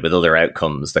associated with other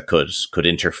outcomes that could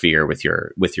interfere with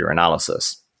your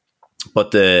analysis.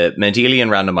 But the Mendelian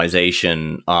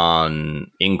randomization on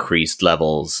increased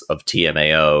levels of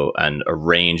TMAO and a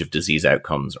range of disease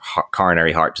outcomes,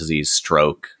 coronary heart disease,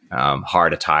 stroke,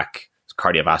 heart attack,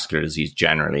 cardiovascular disease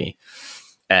generally,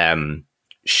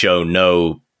 show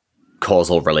no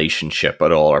causal relationship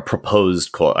at all, or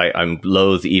proposed. I'm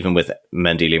loath, even with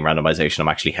Mendelian randomization, I'm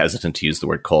actually hesitant to use the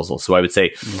word causal. So I would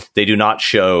say they do not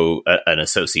show an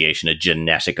association, a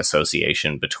genetic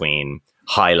association between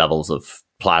high levels of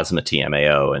plasma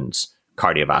TMAO and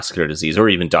cardiovascular disease, or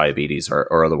even diabetes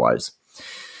or otherwise.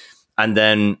 And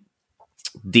then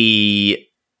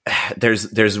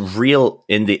there's real,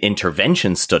 in the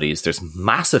intervention studies, there's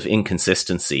massive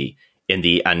inconsistency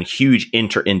and huge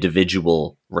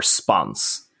inter-individual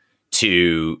response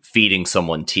to feeding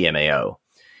someone TMAO.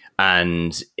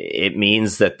 And it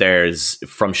means that there's,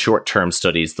 from short-term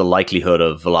studies, the likelihood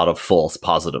of a lot of false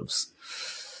positives.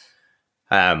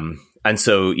 And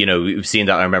so, we've seen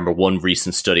that. I remember one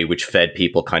recent study which fed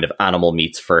people kind of animal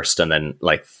meats first and then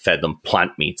fed them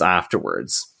plant meats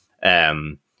afterwards. It's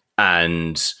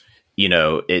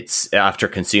after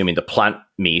consuming the plant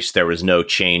meat, there was no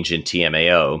change in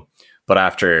TMAO. But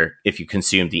if you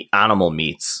consume the animal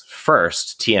meats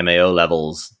first, TMAO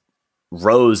levels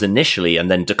rose initially and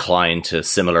then declined to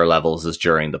similar levels as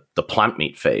during the plant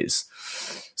meat phase.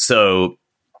 So,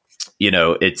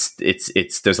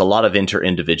 there's a lot of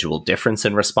inter-individual difference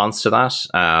in response to that.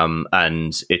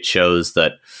 And it shows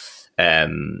that,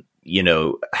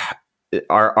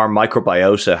 our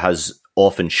microbiota has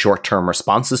often short-term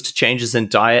responses to changes in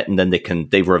diet, and then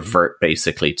they revert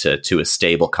basically to a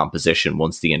stable composition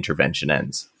once the intervention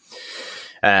ends.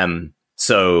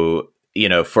 So,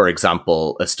 for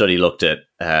example, a study looked at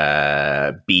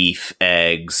beef,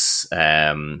 eggs,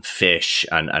 fish,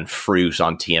 and fruit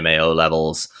on TMAO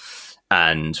levels,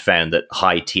 and found that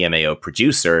high TMAO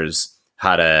producers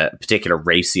had a particular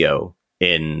ratio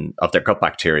of their gut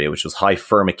bacteria, which was high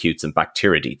firmicutes and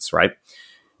bacteroidetes, right?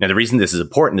 Now, the reason this is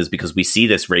important is because we see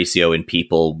this ratio in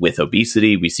people with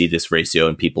obesity. We see this ratio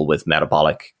in people with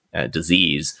metabolic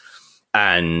disease.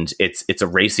 And it's a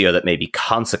ratio that may be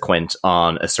consequent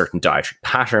on a certain dietary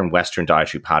pattern, Western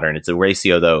dietary pattern. It's a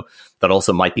ratio, though, that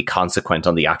also might be consequent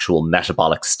on the actual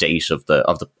metabolic state of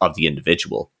the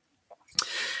individual.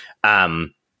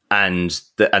 And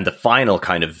the final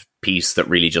kind of piece that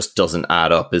really just doesn't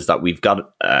add up is that we've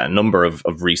got a number of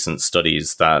recent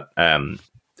studies that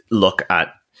look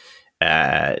at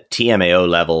TMAO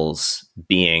levels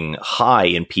being high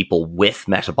in people with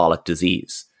metabolic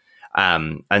disease.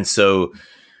 And so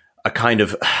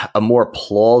a more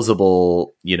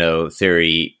plausible,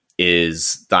 theory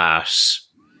is that,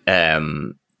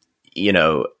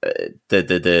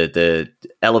 the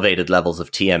elevated levels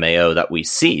of TMAO that we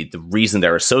see, the reason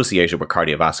they're associated with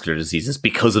cardiovascular disease is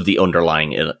because of the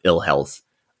underlying ill health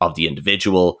of the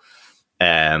individual,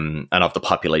 and of the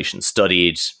population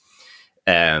studied.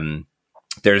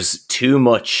 There's too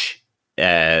much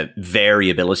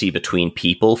variability between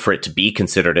people for it to be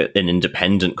considered an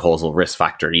independent causal risk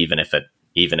factor, even if it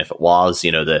was.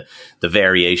 The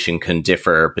variation can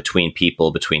differ between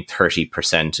people between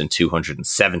 30% and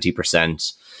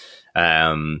 270%,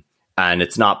 and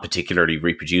it's not particularly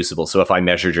reproducible. So if I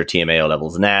measured your TMAO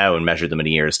levels now and measured them in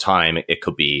a year's time, it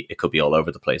could be all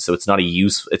over the place. So it's not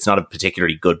a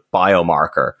particularly good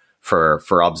biomarker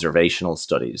for observational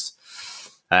studies.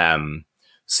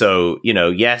 So,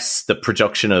 yes, the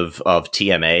production of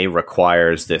TMA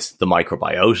requires the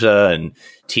microbiota, and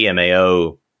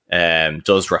TMAO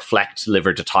does reflect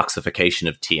liver detoxification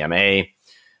of TMA,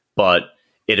 but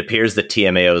it appears that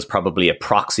TMAO is probably a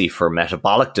proxy for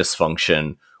metabolic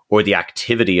dysfunction or the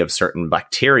activity of certain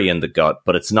bacteria in the gut,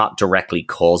 but it's not directly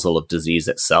causal of disease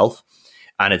itself.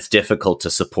 And it's difficult to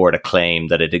support a claim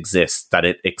that it exists, that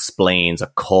it explains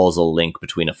a causal link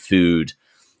between a food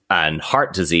and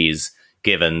heart disease,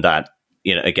 given that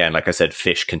again, like I said,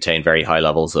 fish contain very high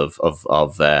levels of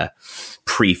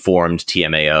preformed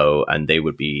TMAO, and they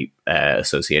would be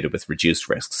associated with reduced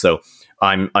risk. So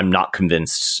I'm not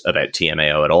convinced about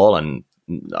TMAO at all, and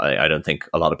I don't think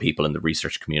a lot of people in the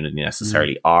research community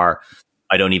necessarily are.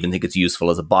 I don't even think it's useful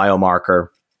as a biomarker.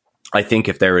 I think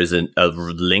if there is a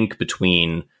link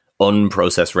between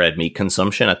unprocessed red meat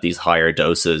consumption at these higher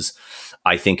doses,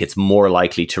 I think it's more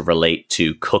likely to relate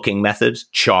to cooking method,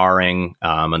 charring,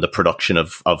 and the production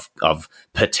of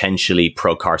potentially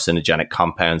pro-carcinogenic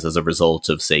compounds as a result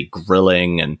of, say,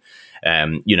 grilling. And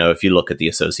if you look at the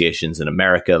associations in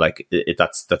America, like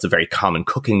that's a very common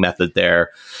cooking method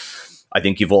there. I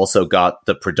think you've also got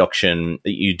the production.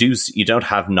 You don't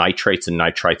have nitrates and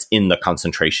nitrites in the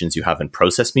concentrations you have in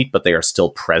processed meat, but they are still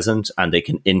present, and they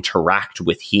can interact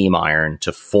with heme iron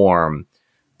to form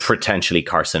potentially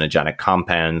carcinogenic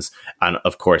compounds. And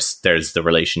of course, there's the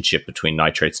relationship between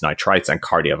nitrates, nitrites, and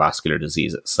cardiovascular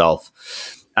disease itself.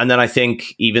 And then I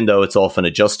think, even though it's often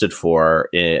adjusted for,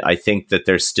 I think that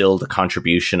there's still the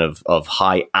contribution of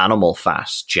high animal fat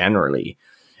generally,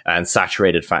 and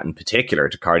saturated fat in particular,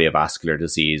 to cardiovascular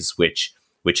disease, which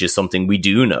is something we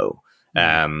do know.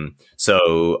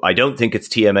 So I don't think it's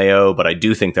TMAO, but I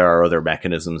do think there are other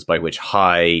mechanisms by which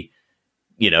high,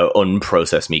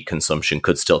 unprocessed meat consumption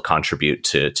could still contribute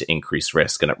to increased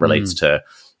risk. And it relates to,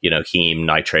 heme,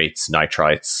 nitrates,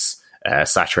 nitrites,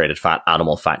 saturated fat,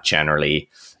 animal fat generally,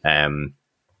 and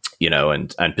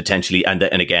potentially, and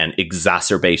again,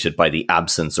 exacerbated by the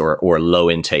absence or low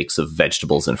intakes of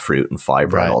vegetables and fruit and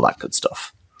fiber and all that good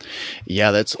stuff.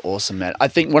 Yeah, that's awesome, Matt. I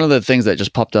think one of the things that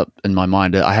just popped up in my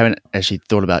mind, I haven't actually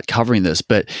thought about covering this,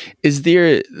 but is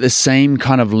there the same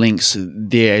kind of links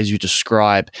there as you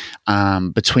describe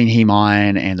between heme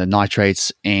iron and the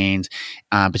nitrates and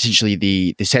potentially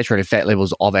the saturated fat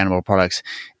levels of animal products,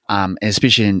 and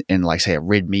especially in like, say, a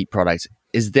red meat product?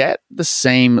 Is that the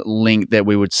same link that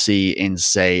we would see in,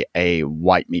 say, a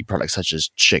white meat product such as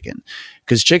chicken?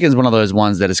 Because chicken is one of those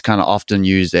ones that is kind of often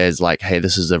used as like, hey,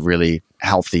 this is a really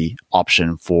healthy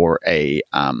option for a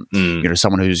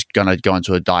someone who's going to go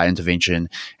into a diet intervention,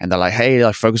 and they're like, hey,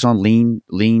 like, focus on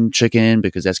lean chicken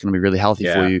because that's going to be really healthy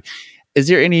for you. Is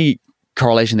there any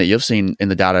correlation that you've seen in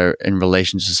the data in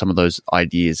relation to some of those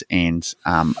ideas and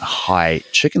high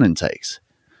chicken intakes?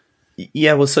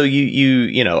 Yeah, well, so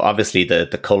you obviously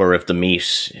the color of the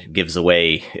meat gives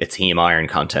away its heme iron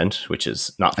content, which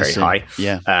is not very high.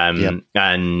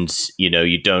 And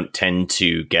you don't tend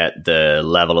to get the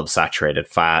level of saturated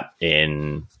fat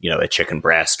in a chicken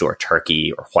breast or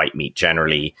turkey or white meat.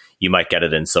 Generally, you might get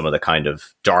it in some of the kind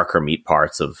of darker meat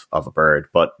parts of a bird,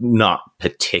 but not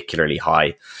particularly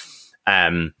high.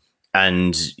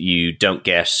 And you don't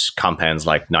get compounds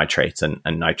like nitrates and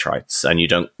nitrites, and you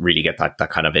don't really get that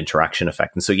kind of interaction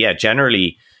effect. And so, yeah,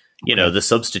 generally, the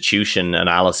substitution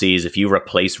analyses, if you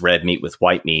replace red meat with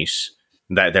white meat,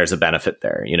 there's a benefit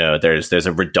there. There's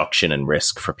a reduction in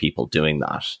risk for people doing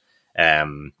that.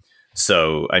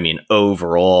 So, I mean,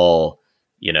 overall,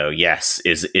 yes,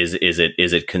 is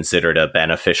it considered a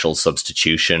beneficial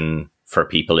substitution for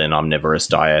people in omnivorous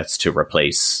diets to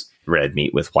replace red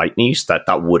meat with white meat?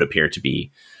 That would appear to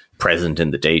be present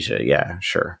in the data. Yeah,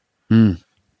 sure.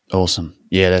 Awesome.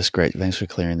 Yeah, that's great. Thanks for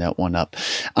clearing that one up.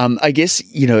 I guess,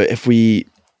 if we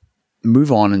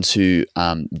move on into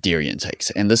dairy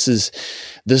intakes, and this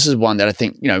is one that I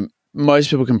think, most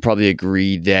people can probably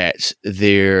agree that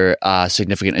there are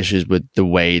significant issues with the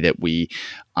way that we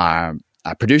are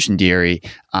producing dairy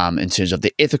in terms of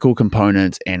the ethical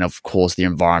component and, of course, the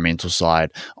environmental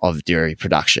side of dairy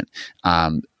production.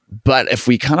 But if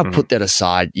we kind of put that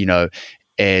aside,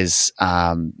 as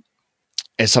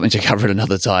something to cover at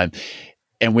another time,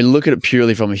 and we look at it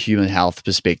purely from a human health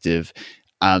perspective,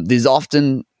 there's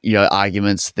often,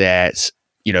 arguments that,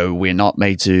 we're not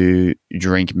made to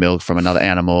drink milk from another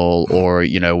animal, or,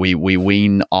 we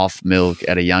wean off milk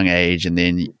at a young age. And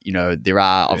then, there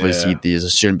are obviously, there's a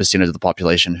certain percentage of the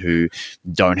population who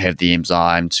don't have the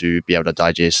enzyme to be able to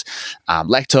digest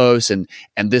lactose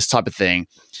and this type of thing.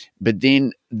 But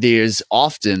then there's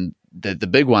often the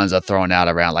big ones are thrown out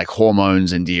around like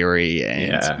hormones in dairy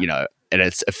and, and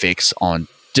its effects on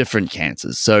different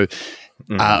cancers. So,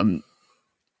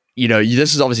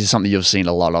 this is obviously something you've seen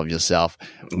a lot of yourself.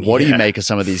 What do you make of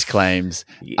some of these claims?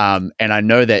 And I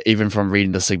know that even from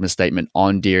reading the Sigma statement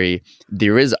on dairy,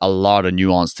 there is a lot of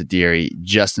nuance to dairy,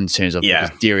 just in terms of because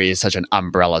dairy is such an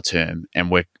umbrella term, and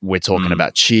we're talking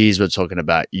about cheese, we're talking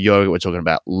about yogurt, we're talking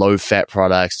about low fat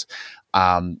products.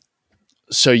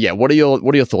 So what are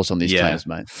your thoughts on these claims,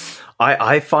 mate?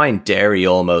 I find dairy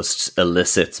almost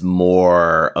elicits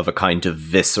more of a kind of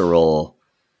visceral,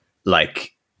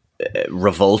 like,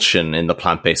 revulsion in the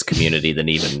plant-based community than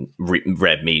even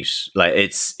red meat. Like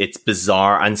it's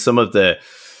bizarre. And some of the,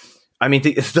 I mean,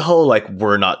 the whole, like,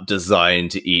 we're not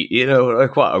designed to eat,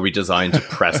 like, what, are we designed to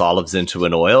press olives into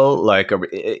an oil? Like,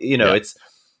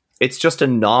 it's just a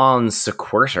non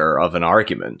sequitur of an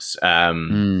argument.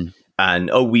 And,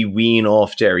 we wean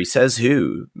off dairy. Says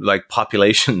who? Like,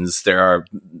 populations, there are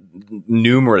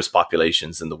numerous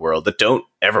populations in the world that don't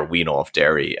ever wean off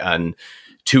dairy. And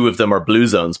 2 of them are blue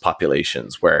zones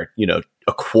populations where,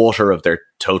 a quarter of their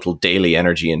total daily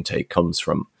energy intake comes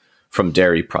from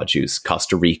dairy produce,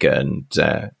 Costa Rica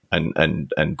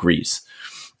and Greece.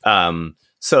 Sure,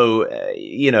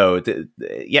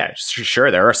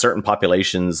 there are certain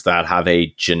populations that have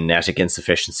a genetic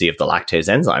insufficiency of the lactase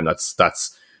enzyme. That's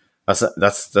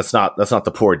not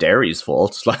the poor dairy's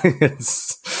fault. Like,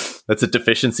 that's a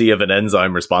deficiency of an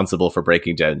enzyme responsible for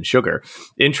breaking down sugar.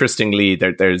 Interestingly,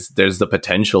 there's the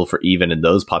potential for, even in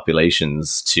those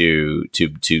populations, to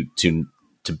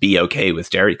be okay with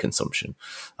dairy consumption.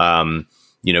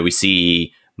 We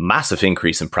see massive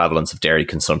increase in prevalence of dairy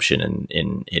consumption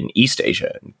in East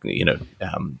Asia,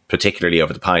 particularly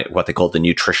over what they call the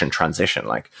nutrition transition.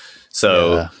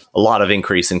 A lot of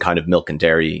increase in kind of milk and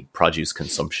dairy produce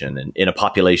consumption in a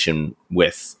population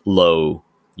with low,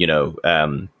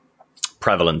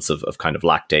 prevalence of kind of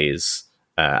lactase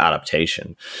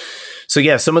adaptation. So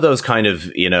yeah, some of those kind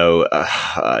of,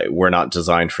 we're not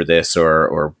designed for this,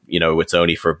 or it's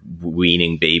only for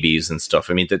weaning babies and stuff.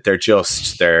 I mean, they're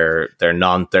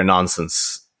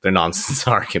nonsense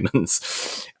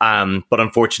arguments. But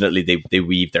unfortunately, they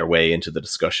weave their way into the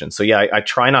discussion. So yeah, I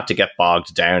try not to get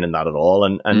bogged down in that at all.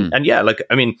 And yeah, like,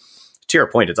 I mean, to your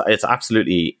point, it's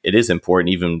absolutely, it is important,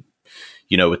 even,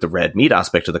 with the red meat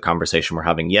aspect of the conversation we're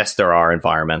having. Yes, there are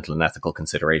environmental and ethical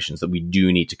considerations that we do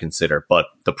need to consider. But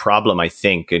the problem, I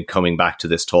think, and coming back to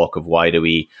this talk of why do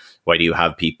you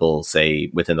have people, say,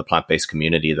 within the plant-based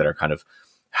community that are kind of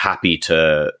happy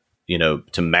to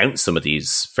mount some of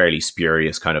these fairly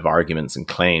spurious kind of arguments and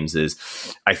claims,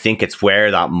 is I think it's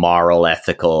where that moral,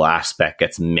 ethical aspect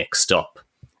gets mixed up,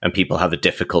 and people have a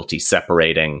difficulty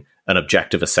separating an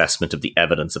objective assessment of the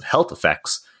evidence of health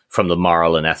effects from the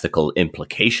moral and ethical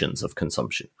implications of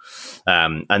consumption.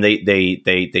 And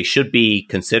they should be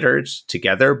considered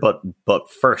together, but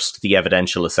first, the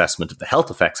evidential assessment of the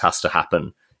health effects has to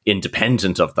happen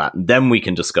independent of that. And then we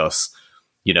can discuss,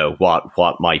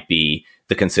 what might be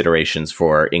the considerations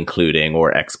for including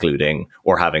or excluding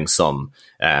or having some,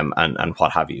 and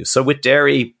what have you. So with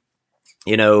dairy,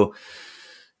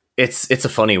 it's a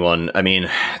funny one. I mean,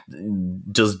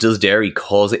 does dairy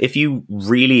cause it? If you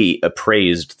really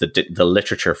appraised the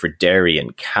literature for dairy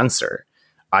and cancer,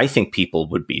 I think people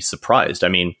would be surprised. I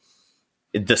mean,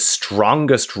 it's one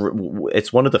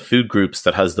of the food groups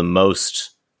that has the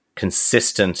most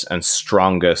consistent and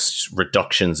strongest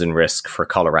reductions in risk for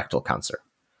colorectal cancer.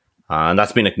 And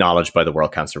that's been acknowledged by the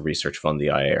World Cancer Research Fund, the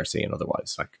IARC, and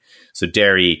otherwise. So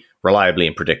dairy reliably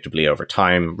and predictably over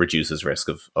time reduces risk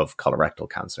of colorectal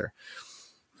cancer.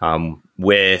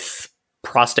 With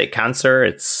prostate cancer,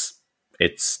 it's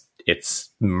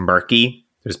murky.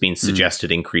 There's been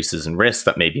suggested increases in risk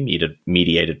that may be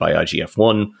mediated by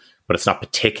IGF-1, but it's not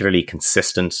particularly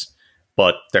consistent.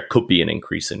 But there could be an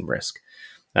increase in risk.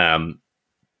 And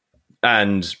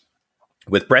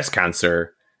with breast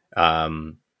cancer,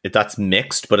 that's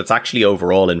mixed, but it's actually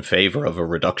overall in favor of a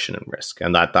reduction in risk.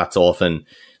 And that's often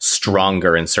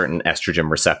stronger in certain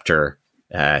estrogen receptor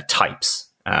types,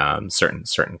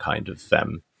 certain kind of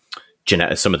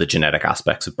some of the genetic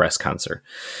aspects of breast cancer.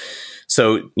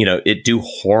 So, do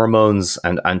hormones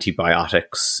and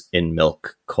antibiotics in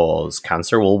milk cause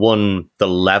cancer? Well, one, the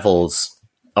levels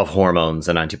of hormones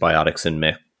and antibiotics in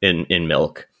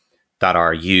milk that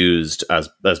are used as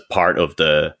part of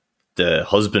the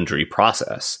husbandry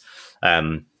process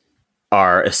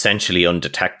are essentially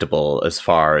undetectable as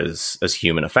far as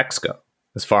human effects go,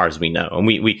 as far as we know. And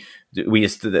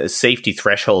the safety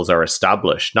thresholds are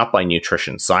established not by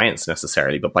nutrition science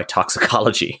necessarily, but by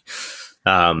toxicology.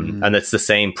 And it's the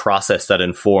same process that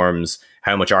informs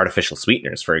how much artificial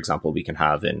sweeteners, for example, we can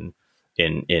have in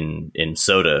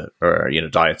soda or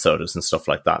diet sodas and stuff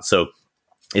like that. So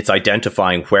it's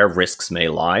identifying where risks may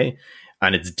lie,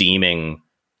 and it's deeming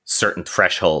certain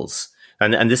thresholds.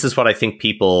 And this is what I think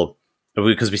people,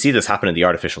 because we see this happen in the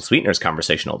artificial sweeteners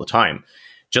conversation all the time.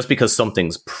 Just because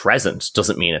something's present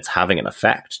doesn't mean it's having an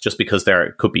effect. Just because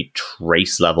there could be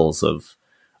trace levels of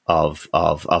an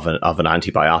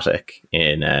antibiotic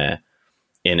in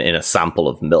a sample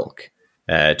of milk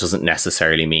doesn't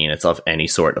necessarily mean it's of any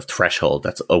sort of threshold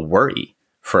that's a worry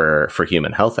for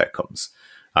human health outcomes.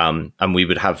 And we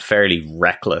would have fairly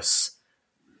reckless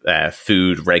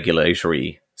food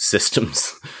regulatory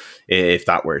systems, if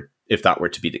that were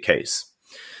to be the case.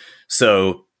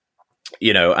 So,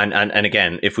 and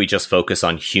again, if we just focus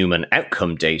on human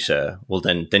outcome data, well,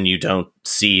 then you don't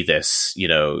see this,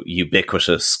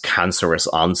 ubiquitous cancerous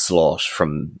onslaught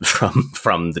from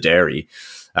the dairy.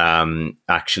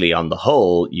 Actually, on the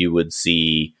whole, you would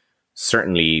see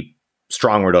certainly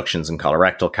strong reductions in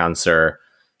colorectal cancer,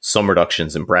 some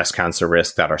reductions in breast cancer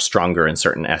risk that are stronger in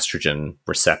certain estrogen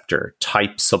receptor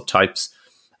subtypes,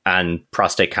 and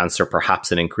prostate cancer,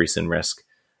 perhaps an increase in risk.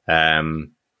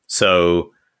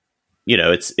 So,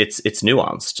 it's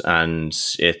nuanced, and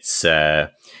it's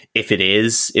if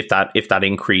that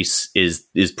increase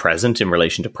is present in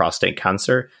relation to prostate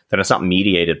cancer, then it's not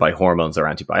mediated by hormones or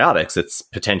antibiotics. It's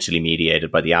potentially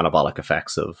mediated by the anabolic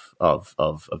effects of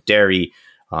dairy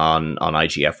on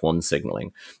IGF-1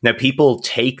 signaling. Now, people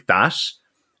take that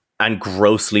and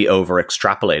grossly over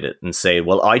extrapolate it and say,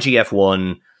 well,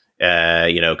 IGF-1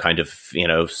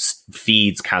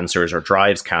 feeds cancers or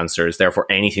drives cancers. Therefore,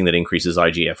 anything that increases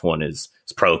IGF-1 is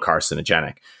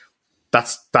pro-carcinogenic.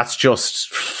 That's just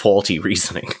faulty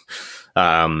reasoning,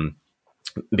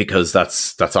 because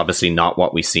that's obviously not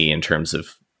what we see in terms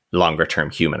of longer term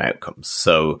human outcomes.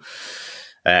 So,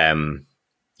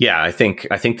 I think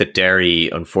that dairy,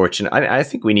 unfortunately, I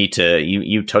think we need to.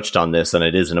 You touched on this, and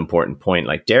it is an important point.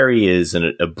 Like, dairy is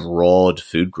a broad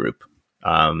food group.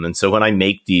 And so when I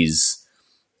make these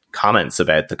comments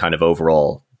about the kind of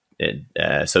overall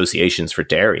associations for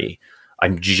dairy,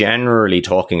 I'm generally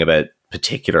talking about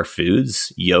particular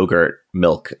foods: yogurt,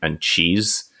 milk, and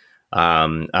cheese.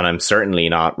 And I'm certainly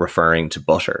not referring to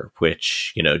butter,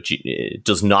 which,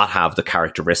 does not have the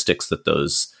characteristics that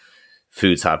those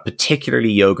foods have,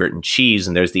 particularly yogurt and cheese.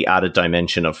 And there's the added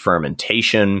dimension of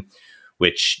fermentation,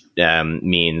 which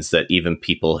means that even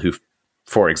people who,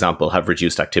 for example, have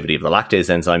reduced activity of the lactase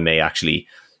enzyme may actually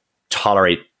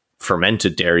tolerate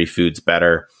fermented dairy foods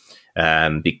better,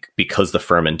 because the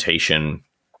fermentation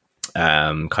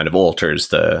kind of alters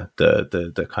the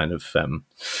kind of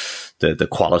the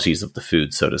qualities of the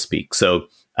food, so to speak. So,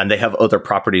 and they have other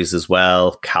properties as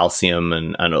well, calcium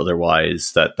and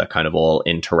otherwise, that kind of all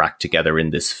interact together in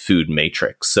this food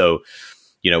matrix. So,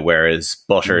 whereas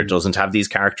butter doesn't have these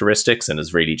characteristics and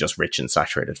is really just rich in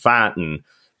saturated fat, and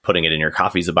putting it in your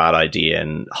coffee is a bad idea,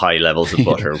 and high levels of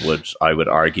butter I would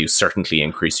argue, certainly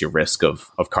increase your risk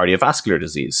of cardiovascular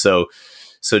disease. So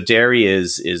dairy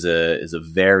is a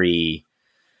very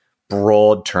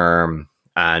broad term,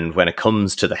 and when it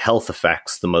comes to the health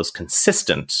effects, the most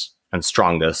consistent and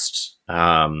strongest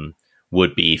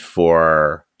would be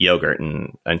for yogurt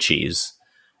and cheese.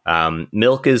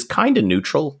 Milk is kind of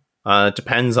neutral. It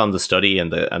depends on the study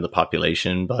and the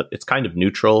population, but it's kind of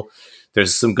neutral.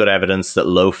 There's some good evidence that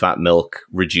low-fat milk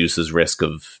reduces risk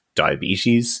of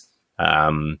diabetes.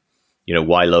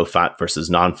 Why low-fat versus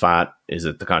non-fat? Is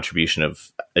it the contribution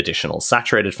of additional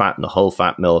saturated fat in the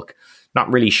whole-fat milk? Not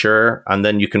really sure. And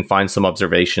then you can find some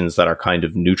observations that are kind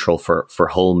of neutral for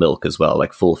whole milk as well,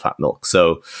 like full-fat milk.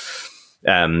 So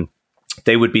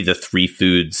they would be the three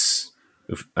foods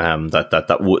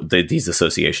that these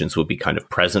associations would be kind of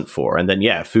present for. And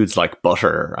then, foods like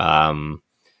butter.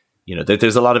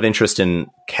 There's a lot of interest in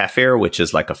kefir, which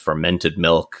is like a fermented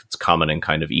milk. It's common in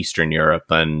kind of Eastern Europe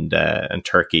and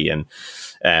Turkey. And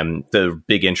the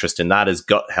big interest in that is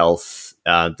gut health.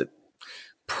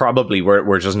 Probably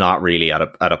we're just not really at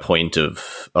a point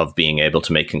of being able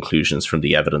to make conclusions from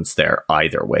the evidence there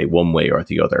either way, one way or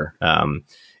the other.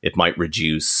 It might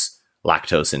reduce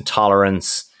lactose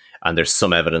intolerance, and there's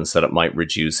some evidence that it might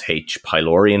reduce H.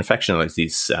 pylori infection, like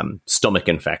these stomach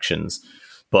infections.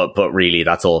 But really,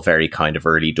 that's all very kind of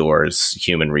early doors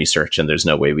human research, and there's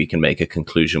no way we can make a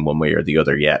conclusion one way or the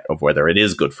other yet of whether it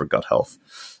is good for gut health.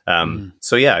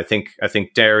 So I think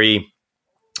dairy.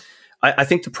 I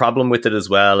think the problem with it as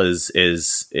well is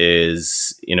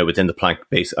within the plant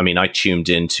base. I mean, I tuned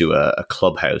into a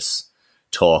Clubhouse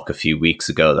talk a few weeks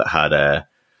ago that had a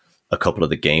couple of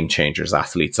the Game Changers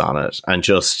athletes on it, and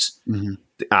just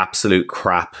the absolute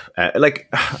crap.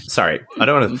 Sorry, I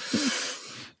don't want to.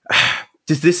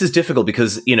 This is difficult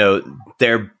because,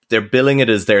 they're billing it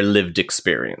as their lived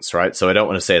experience, right? So I don't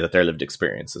want to say that their lived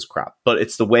experience is crap, but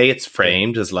it's the way it's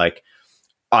framed as like,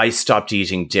 I stopped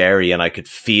eating dairy and I could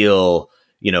feel,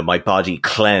 my body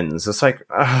cleanse. It's like,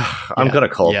 I'm going to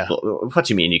call, what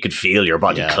do you mean you could feel your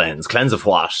body cleanse? Cleanse of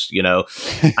what,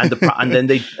 and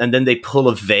then they pull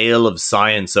a veil of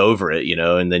science over it,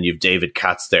 and then you've David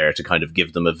Katz there to kind of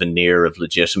give them a veneer of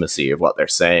legitimacy of what they're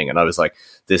saying. And I was like,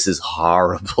 this is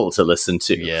horrible to listen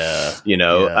to,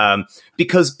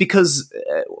 because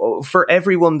for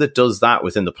everyone that does that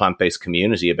within the plant-based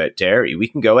community about dairy, we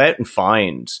can go out and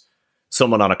find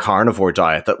someone on a carnivore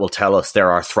diet that will tell us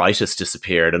their arthritis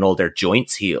disappeared and all their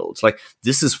joints healed. Like,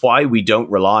 this is why we don't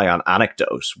rely on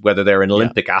anecdote, whether they're an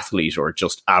Olympic athlete or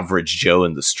just average Joe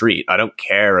in the street. I don't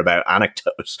care about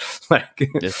anecdote.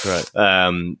 That's right.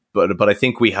 But I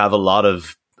think we have a lot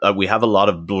of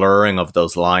blurring of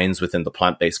those lines within the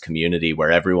plant-based community, where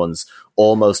everyone's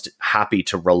almost happy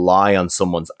to rely on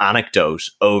someone's anecdote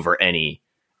over any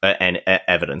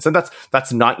evidence. And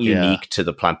that's not unique to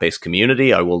the plant-based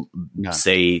community. I will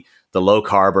say the low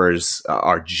carbers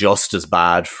are just as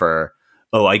bad for,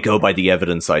 I go by the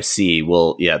evidence I see.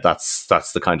 Well, that's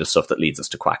the kind of stuff that leads us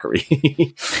to quackery.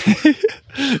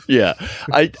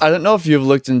 I don't know if you've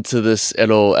looked into this at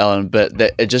all, Alan, but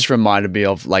it just reminded me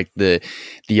of like the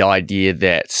idea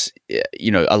that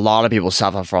a lot of people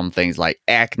suffer from things like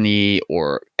acne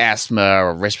or asthma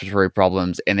or respiratory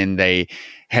problems, and then they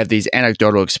have these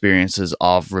anecdotal experiences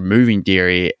of removing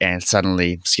dairy and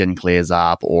suddenly skin clears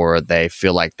up, or they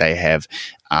feel like they have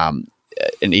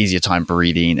an easier time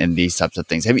breathing and these types of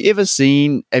things. Have you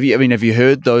have you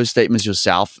heard those statements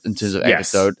yourself in terms of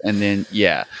anecdote? And then,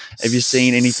 have you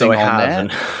seen anything on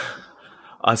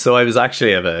that? So I was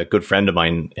actually have a good friend of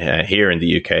mine here in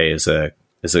the UK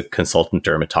is a consultant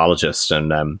dermatologist,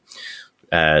 and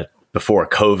before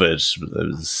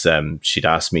COVID, she'd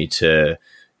asked me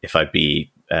if I'd be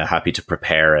happy to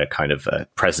prepare a kind of a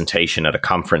presentation at a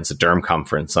derm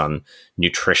conference on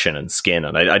nutrition and skin.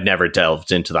 And I'd never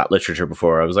delved into that literature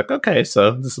before. I was like, okay,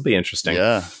 so this will be interesting.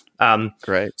 Yeah.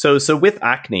 Great. So with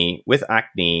acne,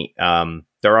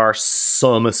 there are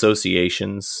some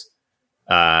associations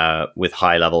with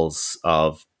high levels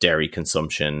of dairy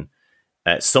consumption.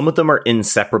 Some of them are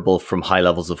inseparable from high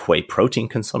levels of whey protein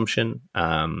consumption.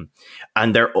 And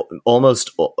they're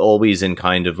almost always in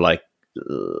kind of like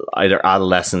either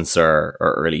adolescence or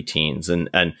early teens. And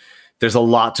there's a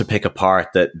lot to pick apart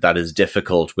that is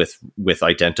difficult with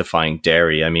identifying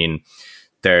dairy. I mean,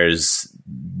 there's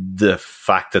the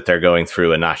fact that they're going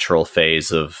through a natural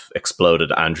phase of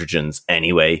exploded androgens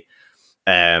anyway.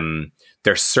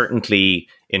 There's certainly,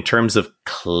 in terms of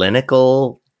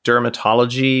clinical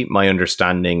dermatology, my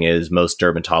understanding is most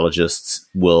dermatologists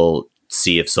will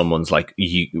see if someone's like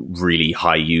really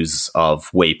high use of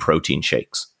whey protein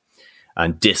shakes,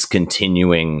 and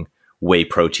discontinuing whey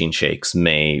protein shakes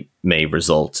may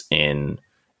result in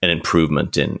an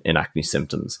improvement in acne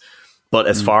symptoms. But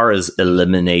as far as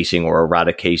eliminating or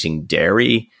eradicating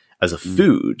dairy as a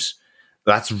food,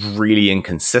 that's really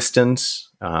inconsistent.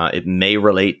 It may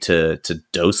relate to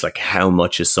dose, like how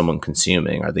much is someone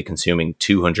consuming? Are they consuming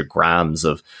 200 grams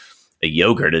of a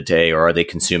yogurt a day, or are they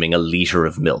consuming a liter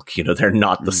of milk? They're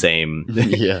not the same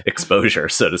exposure,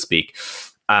 so to speak.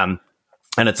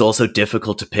 And it's also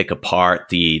difficult to pick apart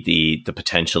the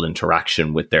potential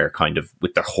interaction with their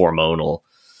hormonal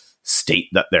state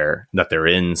that they're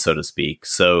in, so to speak.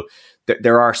 So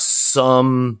there are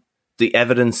the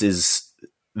evidence is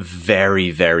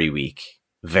very, very weak,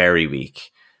 very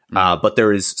weak. But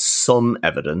there is some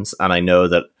evidence, and I know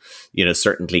that,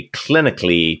 certainly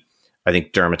clinically, I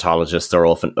think dermatologists are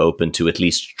often open to at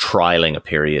least trialing a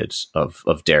period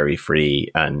of dairy-free,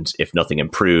 and if nothing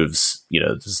improves,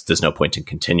 there's no point in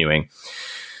continuing.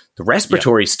 The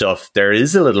respiratory stuff, there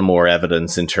is a little more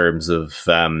evidence in terms of,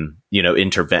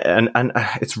 intervention, and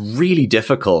it's really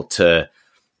difficult to.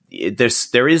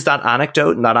 There is that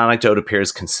anecdote, and that anecdote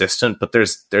appears consistent, but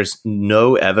there's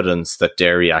no evidence that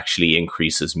dairy actually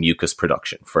increases mucus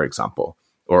production, for example,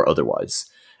 or otherwise,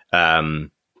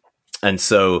 and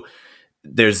so.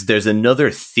 There's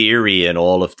another theory in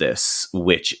all of this,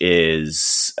 which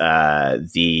is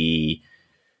the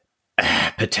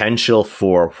potential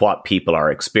for what people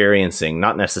are experiencing,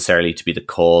 not necessarily to be the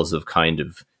cause of kind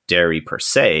of dairy per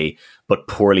se, but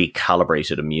poorly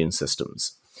calibrated immune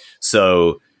systems.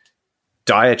 So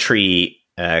dietary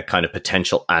kind of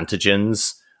potential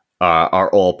antigens are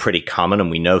all pretty common,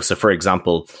 and we know. So, for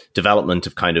example, development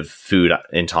of kind of food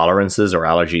intolerances or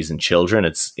allergies in children,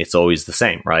 it's always the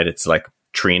same, right? It's like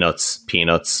tree nuts,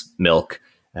 peanuts, milk,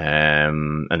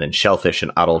 and then shellfish in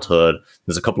adulthood.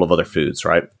 There's a couple of other foods,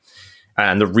 right?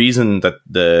 And the reason that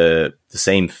the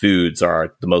same foods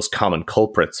are the most common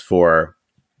culprits for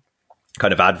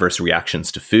kind of adverse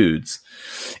reactions to foods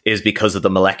is because of the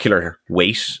molecular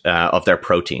weight of their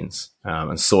proteins,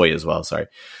 and soy as well. Sorry.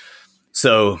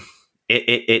 So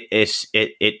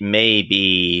it may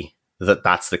be that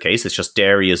that's the case. It's just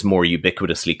dairy is more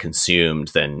ubiquitously consumed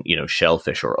than,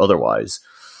 shellfish or otherwise.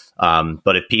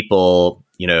 But if people,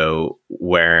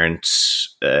 weren't,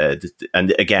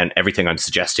 and again, everything I'm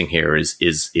suggesting here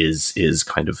is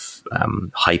kind of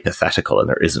hypothetical, and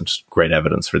there isn't great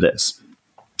evidence for this.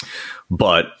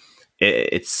 But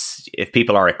it's, if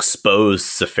people are exposed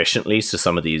sufficiently to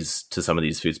some of these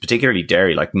foods, particularly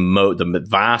dairy, like the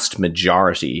vast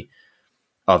majority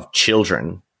of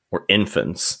children or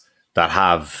infants that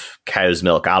have cow's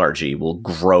milk allergy will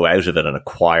grow out of it and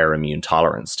acquire immune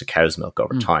tolerance to cow's milk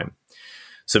over time.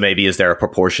 So maybe is there a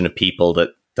proportion of people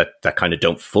that kind of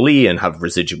don't fully and have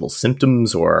residual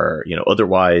symptoms, or,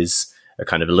 otherwise a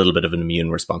kind of a little bit of an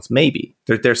immune response? Maybe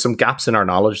there's some gaps in our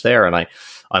knowledge there. And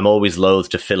I'm always loath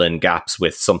to fill in gaps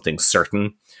with something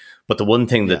certain. But the one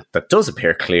thing that does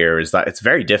appear clear is that it's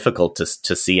very difficult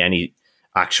to see any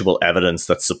actual evidence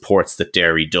that supports that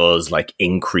dairy does like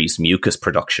increase mucus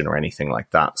production or anything like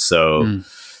that. So,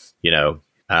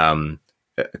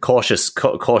 cautious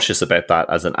about that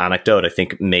as an anecdote. I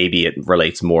think maybe it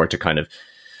relates more to kind of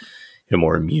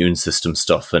more immune system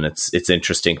stuff, and it's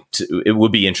interesting. It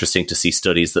would be interesting to see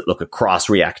studies that look at cross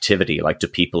reactivity, like to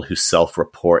people who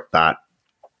self-report that,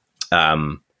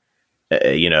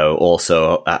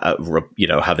 also,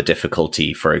 have a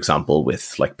difficulty, for example,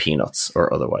 with like peanuts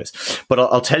or otherwise. But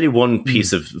I'll tell you one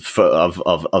piece of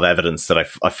evidence that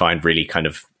I find really kind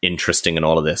of interesting in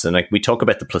all of this. And like we talk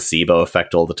about the placebo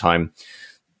effect all the time.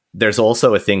 There's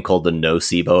also a thing called the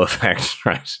nocebo effect,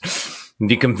 right?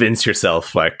 You convince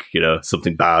yourself like,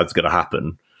 something bad's going to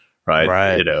happen, right?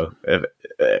 Right.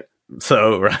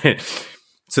 So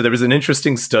there was an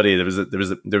interesting study. There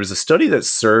was a study that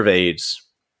surveyed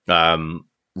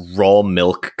raw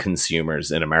milk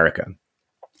consumers in America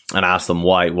and asked them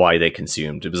why they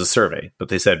consumed. It was a survey, but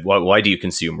they said, why do you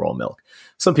consume raw milk?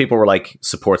 Some people were like,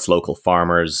 supports local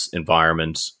farmers,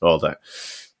 environment, all that.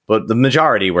 But the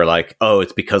majority were like, oh,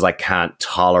 it's because I can't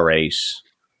tolerate,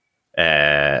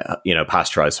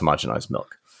 pasteurized, homogenized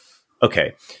milk.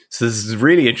 Okay, so this is a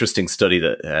really interesting study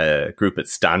that a group at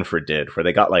Stanford did, where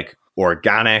they got like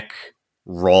organic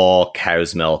raw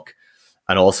cow's milk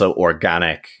and also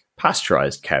organic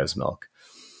pasteurized cow's milk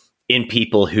in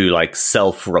people who like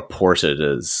self-reported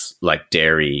as like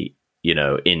dairy,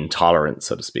 intolerant,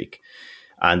 so to speak.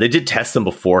 And they did test them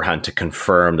beforehand to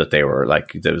confirm that they were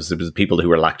like, there was people who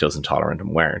were lactose intolerant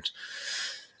and weren't.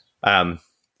 And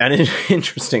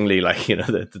interestingly, like,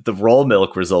 the raw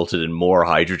milk resulted in more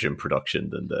hydrogen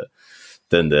production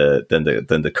than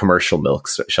the commercial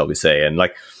milks, shall we say. And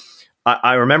like,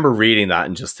 I remember reading that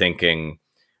and just thinking,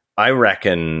 I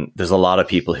reckon there's a lot of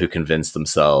people who convince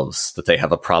themselves that they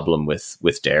have a problem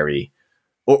with dairy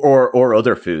or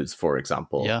other foods, for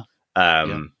example. Yeah.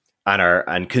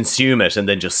 And consume it and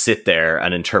then just sit there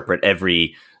and interpret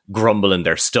every grumble in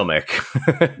their stomach.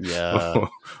 Yeah.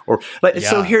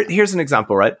 So here's an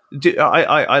example, right?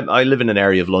 I live in an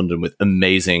area of London with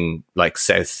amazing like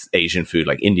South Asian food,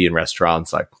 like Indian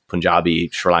restaurants, like Punjabi,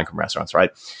 Sri Lankan restaurants,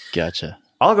 right? Gotcha.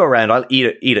 I'll go around, I'll eat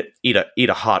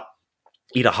a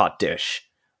hot dish.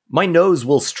 My nose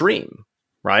will stream,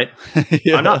 right?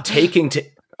 Yeah. I'm not taking to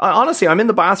honestly, I'm in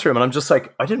the bathroom and I'm just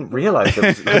like, I didn't realize it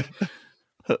was like,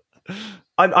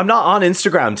 I'm not on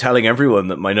Instagram telling everyone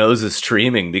that my nose is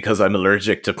streaming because I'm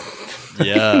allergic to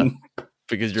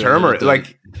because you're turmeric,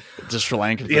 like just Sri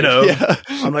Lankan food.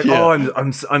 I'm like,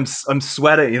 I'm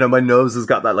sweating, my nose has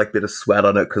got that like bit of sweat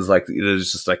on it because like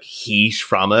there's just like heat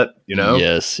from it,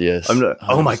 Yes. I'm like,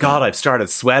 oh my god, I've started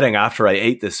sweating after I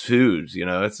ate this food,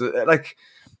 it's like,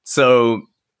 so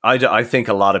I think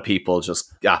a lot of people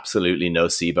just absolutely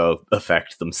nocebo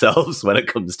affect themselves when it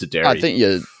comes to dairy. I think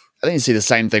you see the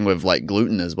same thing with like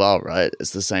gluten as well, right?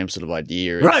 It's the same sort of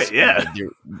idea. Right, yeah.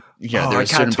 I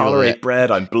can't tolerate bread.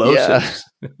 I'm bloated.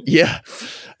 Yeah.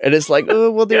 And it's like,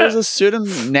 there's a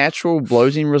certain natural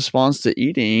bloating response to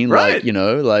eating. Right.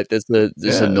 Like, there's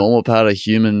a normal part of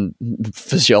human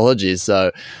physiology.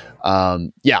 So,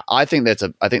 I think that's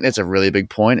a really big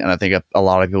point. And I think a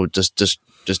lot of people just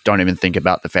don't even think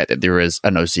about the fact that there is a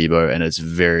nocebo and it's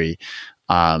very,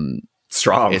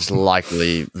 strong. It's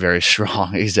likely very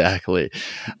strong. Exactly.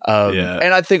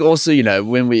 And I think also,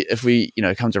 if we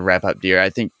come to wrap up dairy, I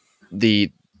think the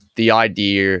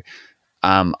idea,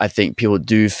 I think people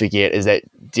do forget is that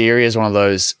dairy is one of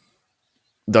those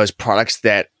products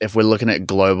that if we're looking at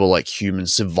global, like human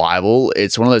survival,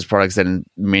 it's one of those products that in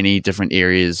many different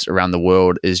areas around the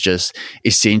world is just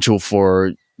essential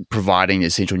for providing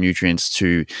essential nutrients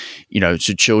to, to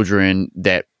children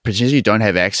that potentially don't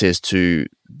have access to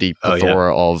the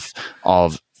plethora of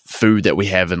food that we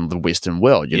have in the Western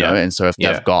world, you know? And so if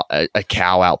they've got a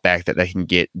cow out back that they can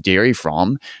get dairy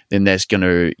from, then that's going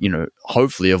to,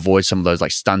 hopefully avoid some of those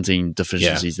like stunting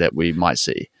deficiencies that we might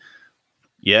see.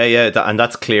 And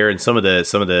that's clear. And some of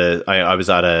the I was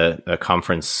at a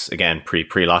conference again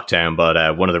pre-lockdown,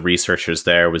 but one of the researchers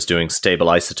there was doing stable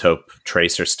isotope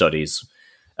tracer studies,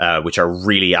 which are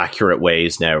really accurate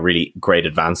ways now, really great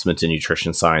advancement in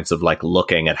nutrition science of like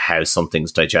looking at how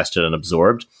something's digested and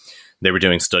absorbed. They were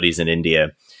doing studies in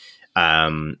India,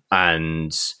 and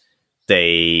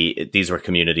these were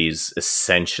communities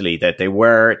essentially that they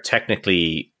were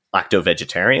technically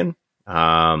lacto-vegetarian.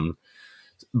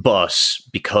 But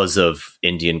because of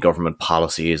Indian government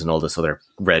policies and all this other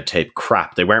red tape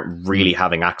crap, they weren't really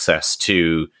having access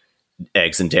to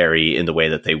eggs and dairy in the way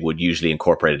that they would usually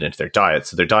incorporate it into their diet.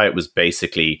 So their diet was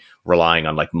basically relying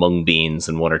on like mung beans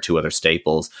and one or two other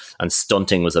staples, and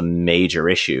stunting was a major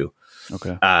issue.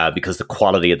 Okay. Because the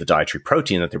quality of the dietary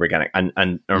protein that they were getting. And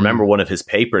I remember one of his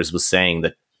papers was saying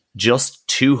that just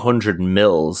 200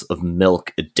 mils of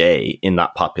milk a day in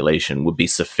that population would be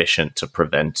sufficient to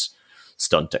prevent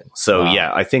stunting. So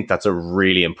I think that's a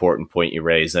really important point you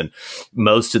raise. And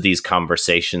most of these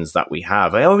conversations that we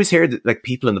have, I always hear that like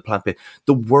people in the plant-based,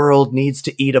 the world needs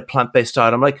to eat a plant-based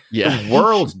diet. I'm like, the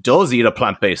world does eat a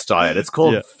plant-based diet. It's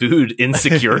called food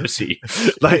insecurity.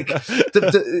 like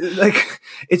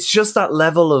it's just that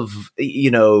level of,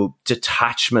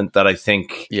 detachment that I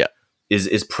think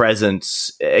is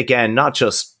present, again, not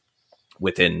just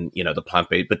within, the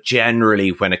plant-based, but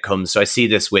generally when it comes to, I see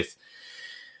this with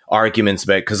arguments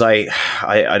about, because I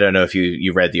don't know if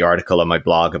you read the article on my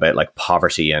blog about like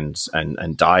poverty and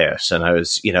diet, and I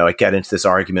was, I get into this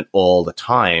argument all the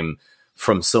time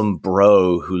from some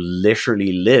bro who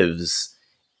literally lives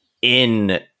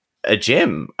in a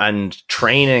gym and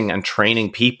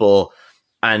training people,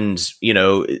 and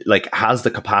like has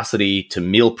the capacity to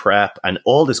meal prep and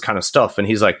all this kind of stuff, and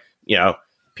he's like,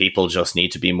 people just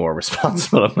need to be more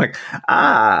responsible. I'm like,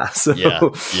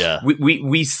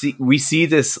 we see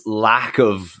this lack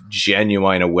of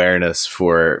genuine awareness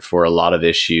for a lot of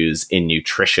issues in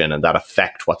nutrition, and that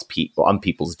affect what's on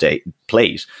people's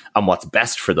plate and what's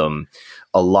best for them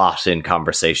a lot in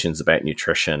conversations about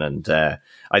nutrition. And I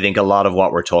think a lot of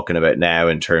what we're talking about now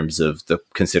in terms of the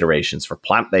considerations for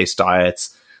plant-based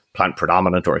diets, plant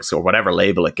predominant or whatever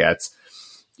label it gets,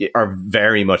 are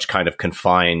very much kind of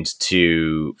confined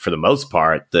to, for the most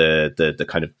part, the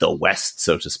kind of the West,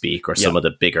 so to speak, or some of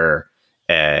the bigger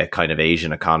kind of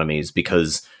Asian economies,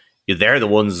 because they're the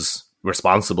ones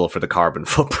responsible for the carbon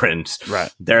footprint. Right.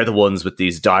 They're the ones with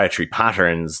these dietary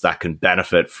patterns that can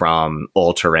benefit from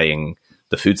altering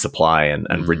the food supply and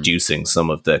reducing some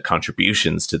of the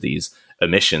contributions to these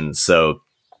emissions. So,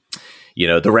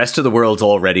 the rest of the world's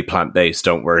already plant-based.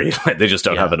 Don't worry. They just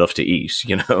don't have enough to eat,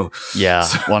 Yeah,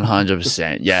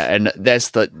 100%. Yeah. And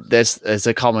that's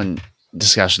a common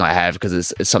discussion I have, because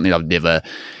it's something I've never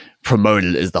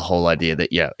promoted, is the whole idea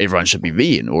that, everyone should be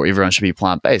vegan or everyone should be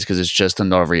plant-based, because it's just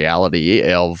another reality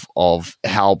of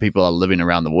how people are living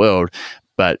around the world.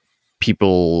 But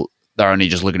people, they're only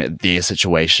just looking at their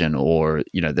situation, or,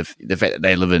 the fact that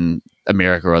they live in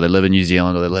America, or they live in New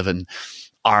Zealand, or they live in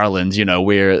Ireland,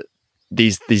 where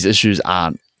these issues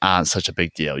aren't such a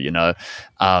big deal, it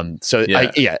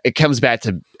comes back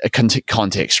to a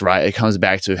context, right? It comes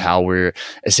back to how we're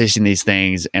assessing these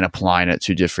things and applying it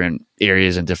to different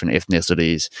areas and different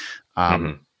ethnicities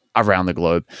around the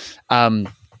globe. I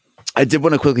did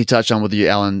want to quickly touch on with you,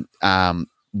 Alan,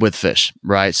 with fish,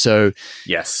 right? So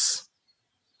yes,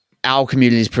 our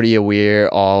community is pretty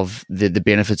aware of the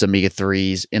benefits of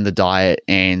omega-3s in the diet,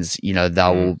 and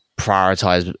they'll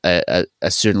prioritize a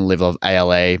certain level of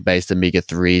ALA-based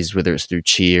omega-3s, whether it's through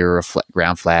chia or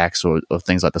ground flax or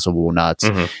things like this, or walnuts.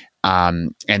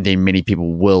 And then many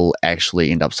people will actually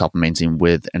end up supplementing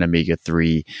with an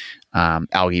omega-3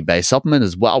 algae-based supplement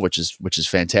as well, which is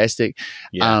fantastic.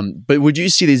 But would you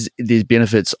see these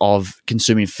benefits of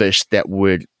consuming fish that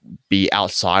would be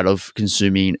outside of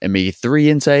consuming omega-3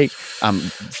 intake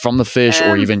from the fish,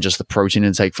 or even just the protein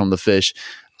intake from the fish,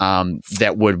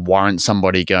 that would warrant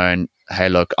somebody going, hey,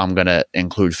 look, I'm going to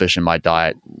include fish in my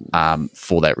diet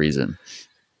for that reason?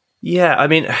 Yeah, I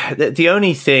mean, the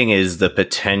only thing is the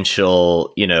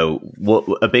potential,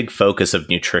 a big focus of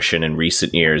nutrition in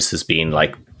recent years has been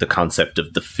like the concept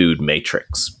of the food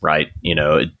matrix, right?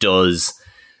 It does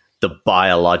the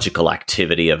biological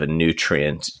activity of a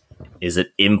nutrient. Is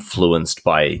it influenced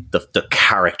by the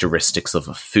characteristics of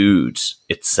a food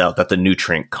itself that the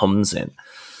nutrient comes in?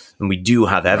 And we do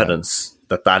have evidence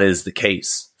that is the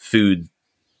case. Food,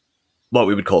 what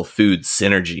we would call food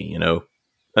synergy, you know?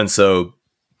 And so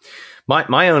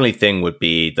my only thing would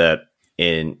be that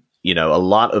in, you know, a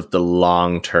lot of the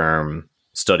long-term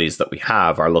studies that we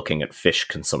have are looking at fish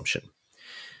consumption.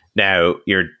 Now,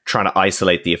 you're trying to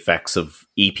isolate the effects of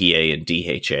EPA and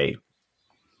DHA.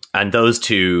 And those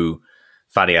two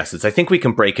fatty acids, I think we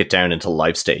can break it down into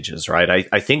life stages, right?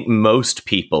 I think most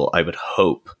people, I would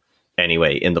hope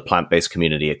anyway, in the plant-based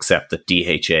community accept that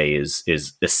DHA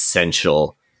is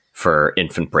essential for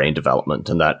infant brain development,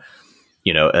 and that,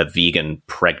 you know, a vegan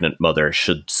pregnant mother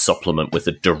should supplement with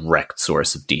a direct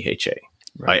source of DHA.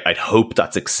 Right. I'd hope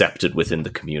that's accepted within the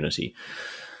community.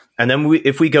 And then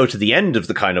if we go to the end of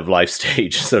the kind of life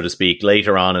stage, so to speak,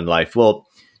 later on in life, well,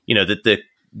 you know, the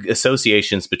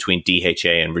associations between DHA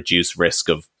and reduced risk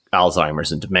of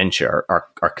Alzheimer's and dementia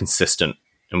are consistent,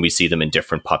 and we see them in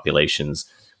different populations.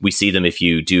 We see them if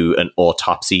you do an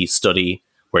autopsy study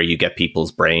where you get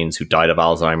people's brains who died of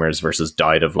Alzheimer's versus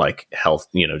died of like health,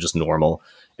 you know, just normal,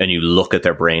 and you look at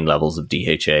their brain levels of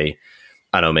DHA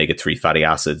and omega-3 fatty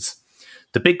acids.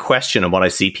 The big question, and what I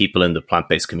see people in the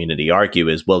plant-based community argue,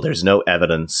 is, well, there's no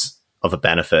evidence of a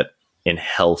benefit in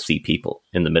healthy people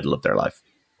in the middle of their life.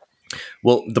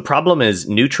 Well, the problem is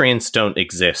nutrients don't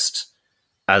exist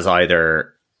as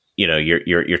either, you know,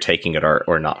 you're taking it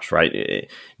or not, right?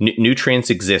 Nutrients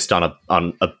exist on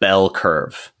a bell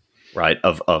curve, right?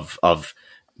 Of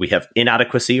we have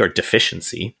inadequacy or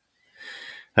deficiency,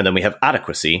 and then we have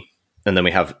adequacy, and then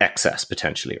we have excess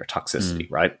potentially or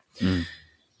toxicity, right?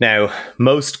 Now,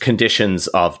 most conditions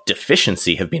of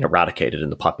deficiency have been eradicated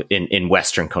in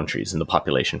Western countries in the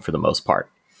population for the most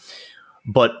part.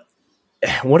 But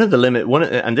one of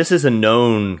the and this is a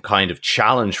known kind of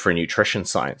challenge for nutrition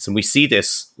science, and we see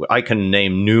this. I can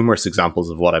name numerous examples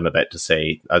of what I'm about to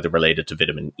say, either related to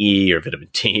vitamin E or vitamin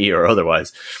D or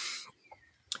otherwise.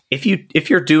 If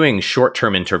you're doing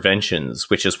short-term interventions,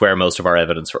 which is where most of our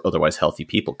evidence for otherwise healthy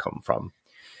people come from,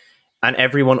 and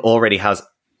everyone already has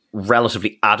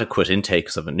relatively adequate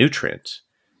intakes of a nutrient,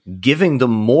 giving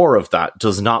them more of that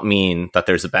does not mean that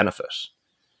there's a benefit,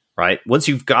 right? Once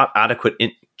you've got adequate,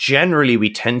 generally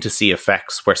we tend to see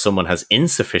effects where someone has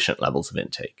insufficient levels of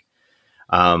intake.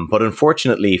 But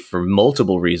unfortunately, for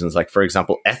multiple reasons, like for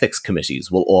example, ethics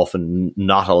committees will often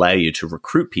not allow you to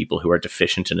recruit people who are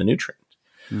deficient in a nutrient.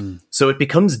 So it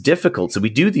becomes difficult. So we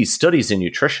do these studies in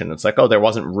nutrition. It's like, oh, there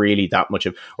wasn't really that much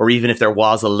of, or even if there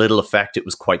was a little effect, it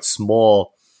was quite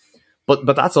small.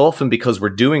 But that's often because we're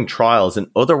doing trials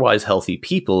in otherwise healthy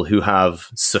people who have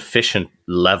sufficient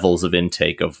levels of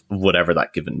intake of whatever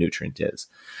that given nutrient is.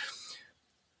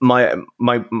 My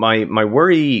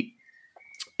worry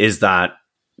is that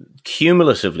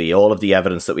cumulatively, all of the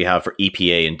evidence that we have for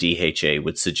EPA and DHA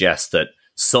would suggest that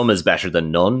some is better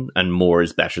than none and more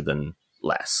is better than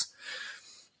less.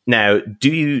 Now,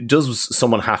 does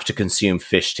someone have to consume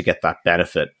fish to get that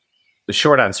benefit? The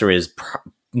short answer is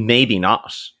maybe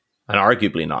not, and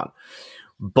arguably not.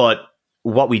 But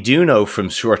what we do know from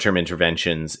short-term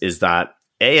interventions is that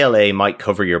ALA might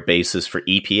cover your basis for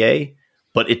EPA,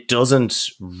 but it doesn't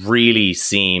really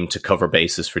seem to cover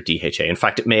basis for DHA. In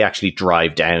fact, it may actually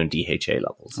drive down DHA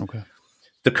levels. Okay.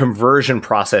 The conversion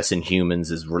process in humans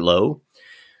is low.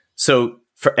 So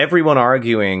for everyone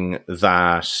arguing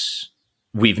that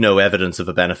we've no evidence of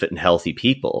a benefit in healthy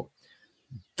people,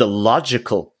 the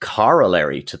logical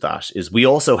corollary to that is we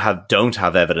also don't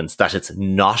have evidence that it's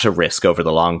not a risk over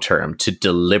the long term to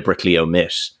deliberately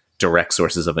omit direct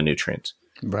sources of a nutrient.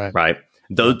 Right.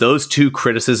 Those two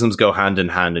criticisms go hand in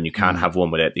hand, and you can't have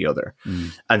one without the other.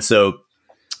 And so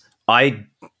I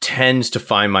tend to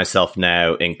find myself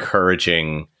now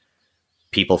encouraging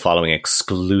people following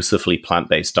exclusively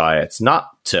plant-based diets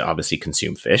not to obviously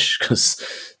consume fish, because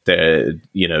they,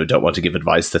 you know, don't want to give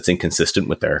advice that's inconsistent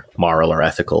with their moral or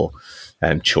ethical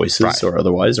choices, or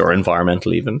otherwise, or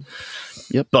environmental even.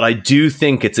 Yep. But I do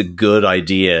think it's a good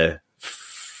idea.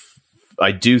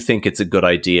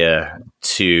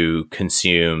 To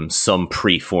consume some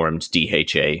preformed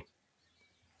DHA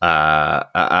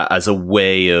as a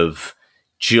way of,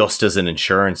 just as an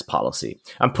insurance policy.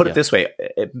 And put it this way,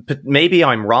 maybe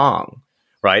I'm wrong,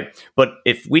 right? But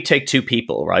if we take two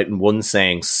people, right, and one's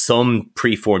saying some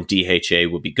preformed DHA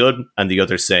will be good, and the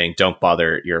other's saying, don't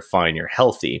bother, you're fine, you're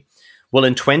healthy. Well,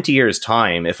 in 20 years'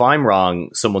 time, if I'm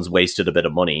wrong, someone's wasted a bit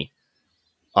of money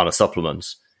on a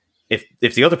supplement.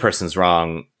 If the other person's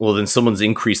wrong, well, then someone's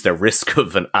increased their risk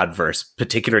of an adverse,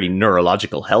 particularly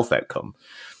neurological health outcome.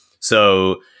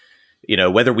 So, you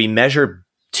know, whether we measure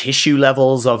tissue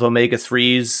levels of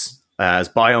omega-3s as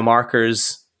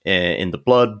biomarkers in the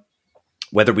blood,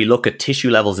 whether we look at tissue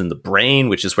levels in the brain,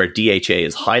 which is where DHA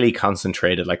is highly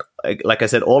concentrated, like I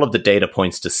said, all of the data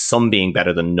points to some being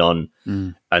better than none,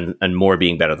 and more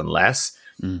being better than less.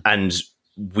 And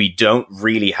we don't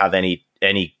really have any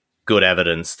good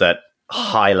evidence that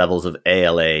high levels of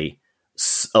ALA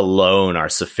alone are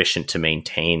sufficient to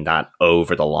maintain that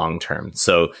over the long term.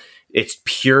 So it's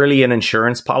purely an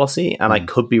insurance policy, and I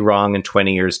could be wrong in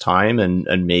 20 years' time,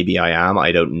 and maybe I am,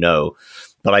 I don't know.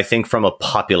 But I think from a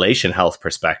population health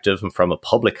perspective and from a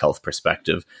public health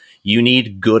perspective, you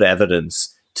need good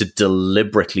evidence to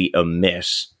deliberately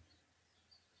omit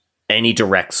any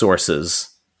direct sources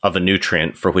of a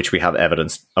nutrient for which we have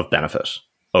evidence of benefit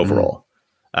overall.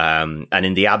 And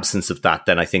in the absence of that,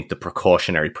 then I think the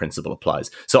precautionary principle applies.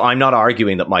 So I'm not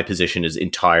arguing that my position is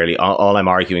entirely, all I'm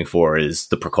arguing for is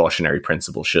the precautionary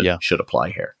principle should apply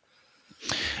here.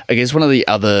 I guess one of the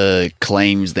other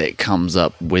claims that comes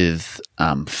up with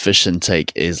fish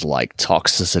intake is like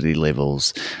toxicity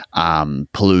levels,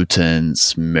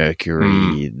 pollutants,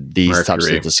 mercury, these types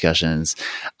of discussions.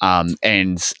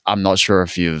 And I'm not sure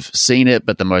if you've seen it,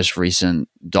 but the most recent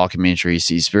documentary,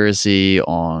 Seaspiracy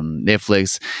on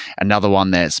Netflix, another one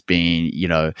that's been,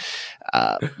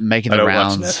 making the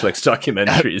rounds. I don't watch Netflix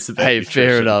documentaries about Hey, nutrition.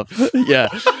 fair enough. Yeah.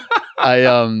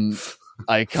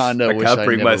 I kind of wish I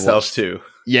bring never myself watched. to.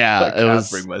 Yeah, I can't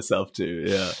bring myself to.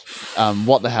 Yeah.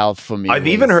 What the health for me. I've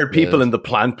even heard people in the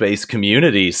plant-based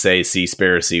community say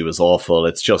Seaspiracy was awful.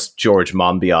 It's just George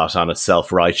Monbiot on a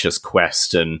self-righteous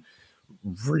quest, and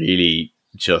really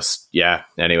just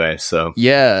Anyway, so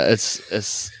it's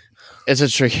a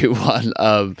tricky one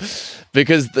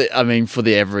because for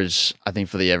the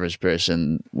average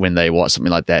person, when they watch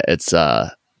something like that, it's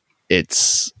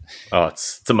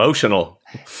emotional.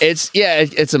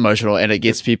 It's emotional, and it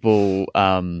gets people.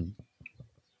 I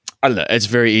don't know. It's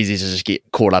very easy to just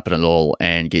get caught up in it all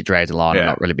and get dragged along and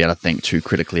not really be able to think too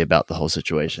critically about the whole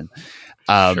situation.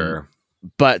 Sure.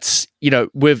 But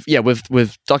with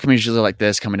documentaries like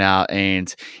this coming out,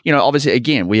 and obviously,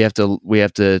 again, we have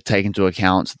to take into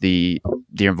account the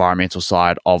environmental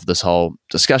side of this whole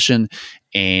discussion,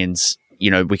 and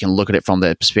we can look at it from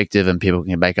that perspective, and people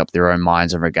can make up their own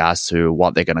minds in regards to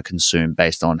what they're going to consume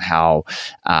based on how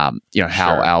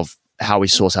how we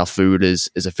source our food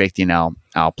is affecting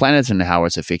our planet, and how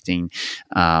it's affecting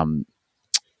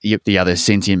the other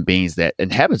sentient beings that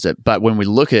inhabits it. But when we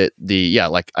look at the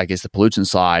pollutant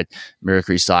side,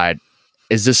 mercury side,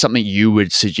 is this something you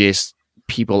would suggest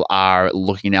people are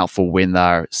looking out for when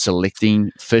they're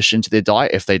selecting fish into their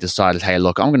diet? If they decided, hey,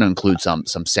 look, I'm going to include some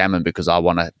salmon because I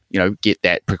want to get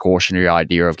that precautionary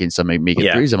idea of getting some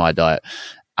omega-3s in my diet,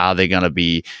 are they going to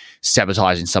be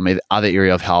sabotaging some other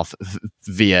area of health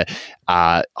via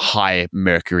high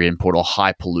mercury input or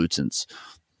high pollutants?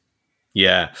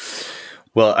 Yeah.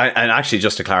 Well, and actually,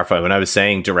 just to clarify, when I was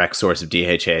saying direct source of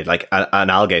DHA, like an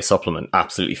algae supplement,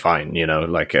 absolutely fine.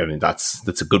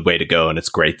 That's a good way to go, and it's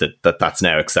great that that's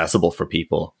now accessible for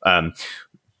people.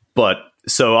 But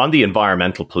so on the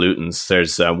environmental pollutants,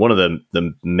 there's one of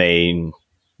the main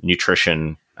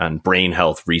nutrition and brain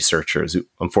health researchers who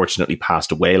unfortunately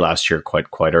passed away last year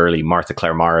quite early, Martha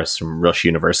Claire Morris from Rush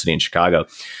University in Chicago.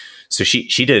 So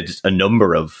she did a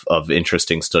number of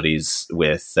interesting studies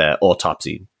with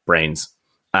autopsy brains,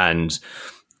 and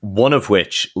one of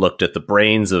which looked at the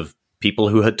brains of people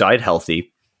who had died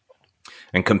healthy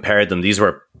and compared them. These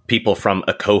were people from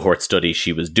a cohort study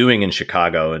she was doing in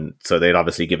Chicago, and so they'd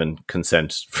obviously given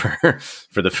consent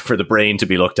for the brain to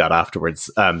be looked at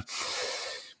afterwards.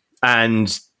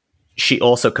 And she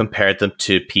also compared them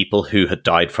to people who had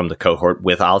died from the cohort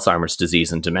with Alzheimer's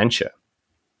disease and dementia.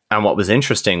 And what was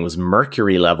interesting was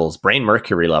brain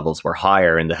mercury levels were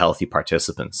higher in the healthy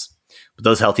participants. But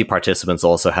those healthy participants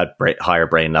also had higher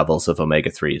brain levels of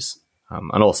omega-3s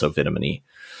and also vitamin E.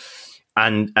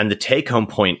 And the take-home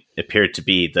point appeared to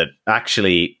be that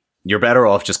actually you're better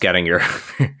off just getting your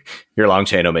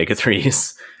long-chain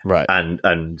omega-3s. Right. And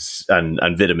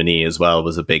vitamin E as well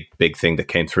was a big thing that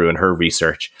came through in her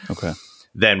research. Okay.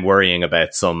 Then worrying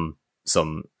about some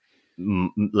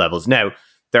levels. Now,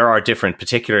 there are different,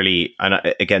 particularly, and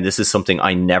again, this is something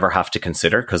I never have to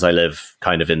consider because I live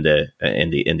kind of in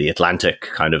the Atlantic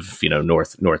kind of,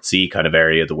 North Sea kind of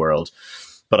area of the world.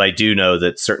 But I do know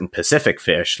that certain Pacific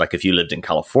fish, like if you lived in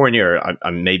California or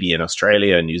I'm maybe in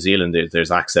Australia and New Zealand,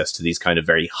 there's access to these kind of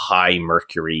very high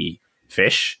mercury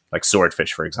fish, like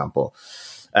swordfish, for example.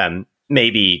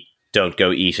 Maybe don't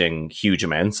go eating huge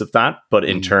amounts of that. But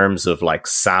in terms of like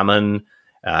salmon,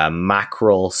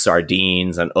 mackerel,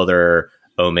 sardines, and other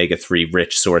omega-3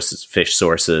 rich fish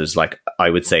sources, like I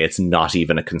would say it's not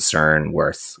even a concern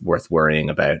worth worrying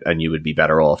about, and you would be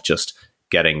better off just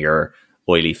getting your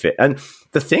oily fish. And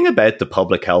the thing about the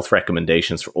public health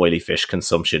recommendations for oily fish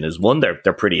consumption is, one, they're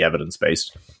pretty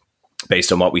evidence-based,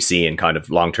 based on what we see in kind of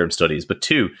long-term studies. But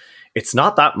two, it's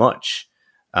not that much.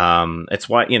 It's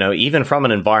why, even from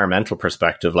an environmental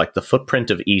perspective, like the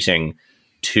footprint of eating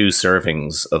 2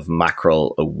 servings of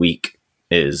mackerel a week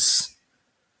is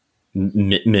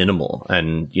minimal.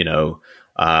 And,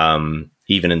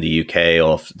 even in the UK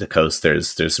off the coast,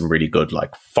 there's some really good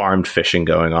like farmed fishing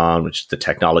going on, which the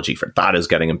technology for that is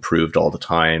getting improved all the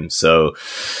time. So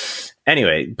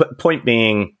anyway, but point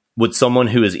being, would someone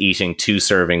who is eating 2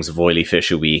 servings of oily fish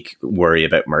a week worry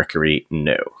about mercury?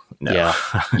 No. Yeah.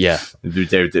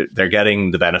 they're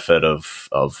getting the benefit of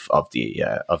the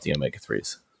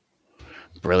omega-3s.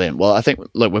 Brilliant. Well, I think,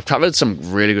 look, we've covered some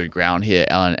really good ground here,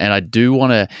 Alan, and I do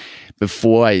want to,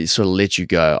 before I sort of let you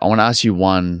go, I want to ask you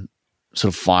one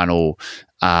sort of final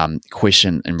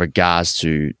question in regards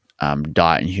to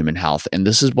diet and human health. And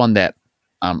this is one that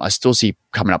I still see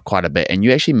coming up quite a bit. And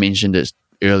you actually mentioned it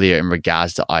earlier in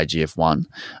regards to IGF-1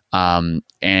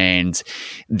 and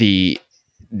the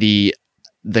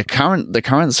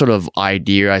current sort of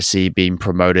idea I see being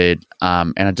promoted,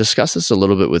 and I discussed this a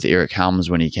little bit with Eric Helms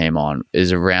when he came on,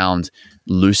 is around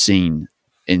leucine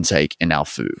intake in our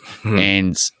food.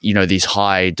 And these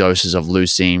high doses of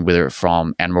leucine, whether it's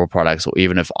from animal products or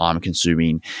even if I'm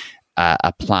consuming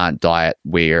a plant diet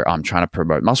where I'm trying to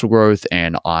promote muscle growth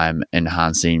and I'm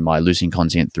enhancing my leucine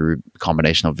content through a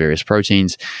combination of various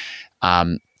proteins,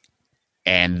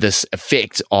 and this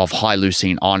effect of high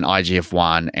leucine on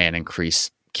IGF-1 and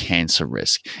increased cancer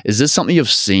risk. Is this something you've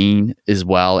seen as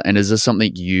well? And is this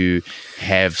something you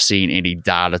have seen any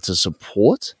data to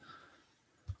support?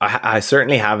 I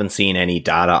certainly haven't seen any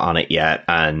data on it yet.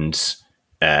 And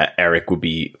Eric would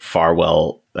be far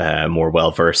more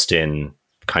well-versed in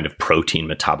kind of protein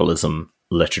metabolism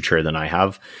literature than I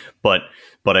have. But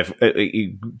I've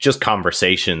just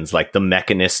conversations, like the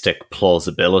mechanistic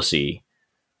plausibility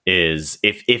is,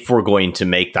 if we're going to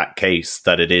make that case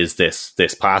that it is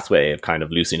this pathway of kind of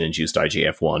leucine-induced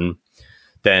IGF-1,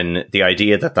 then the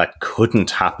idea that couldn't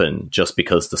happen just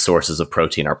because the sources of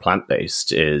protein are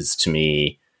plant-based is, to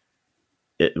me,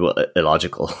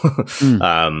 illogical.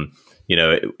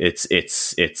 It's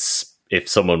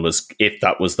if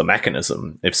that was the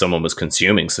mechanism, if someone was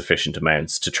consuming sufficient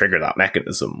amounts to trigger that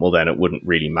mechanism, well, then it wouldn't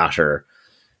really matter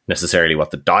necessarily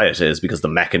what the diet is, because the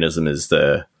mechanism is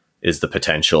the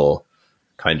potential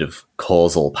kind of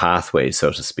causal pathway,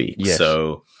 so to speak. Yes.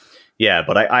 So, yeah,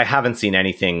 but I haven't seen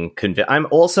anything. I'm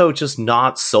also just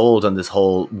not sold on this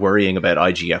whole worrying about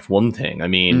IGF-1 thing. I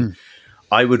mean,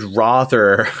 I would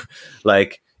rather,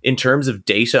 like, in terms of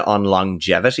data on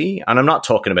longevity, and I'm not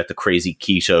talking about the crazy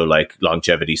keto, like,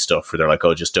 longevity stuff where they're like,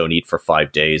 oh, just don't eat for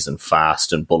 5 days and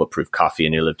fast and bulletproof coffee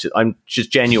and you'll live to... I'm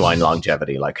just genuine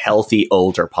longevity, like healthy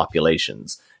older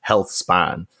populations, health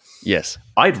span. Yes.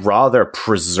 I'd rather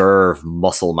preserve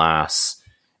muscle mass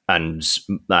and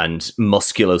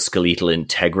musculoskeletal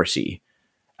integrity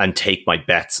and take my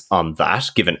bets on that,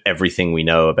 given everything we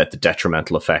know about the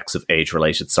detrimental effects of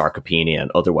age-related sarcopenia and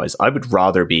otherwise. I would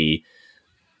rather be,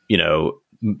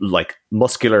 like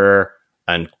muscular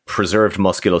and preserved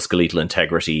musculoskeletal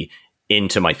integrity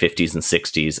into my 50s and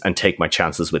 60s and take my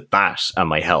chances with that and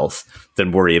my health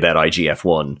than worry about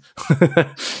IGF-1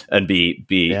 and be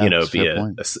a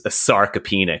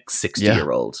sarcopenic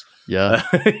 60-year-old. Yeah.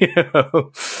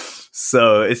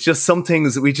 So it's just some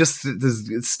things that we just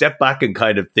step back and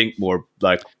kind of think more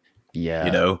like,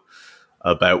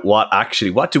 about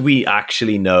what do we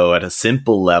actually know at a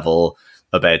simple level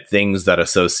about things that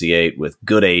associate with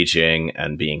good aging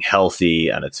and being healthy,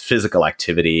 and its physical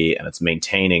activity and its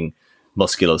maintaining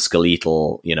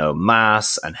musculoskeletal,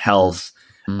 mass and health.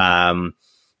 And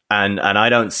I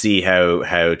don't see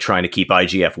how trying to keep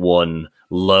IGF-1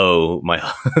 low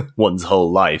one's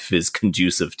whole life is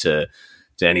conducive to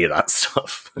any of that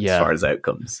stuff as far as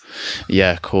outcomes.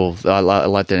 Yeah, cool. I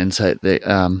like that insight.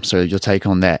 So your take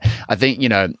on that. I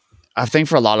think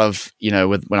for a lot of,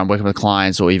 when I'm working with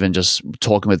clients or even just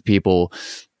talking with people,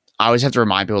 I always have to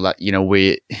remind people that,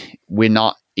 we're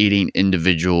not eating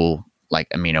individual like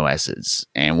amino acids,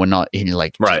 and we're not eating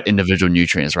like individual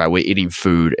nutrients, right? We're eating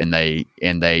food and they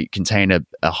contain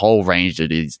a whole range of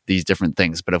these different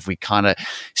things. But if we kind of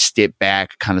step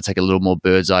back, kind of take a little more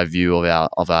bird's eye view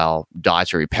of our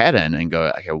dietary pattern and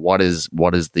go, okay, what is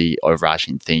the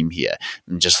overarching theme here?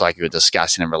 And just like you were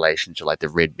discussing in relation to like the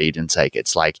red meat intake,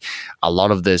 it's like a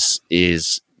lot of this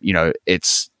is,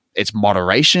 it's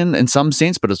moderation in some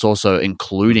sense, but it's also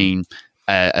including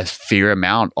a fair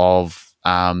amount of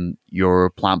your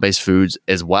plant-based foods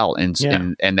as well, and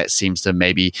that seems to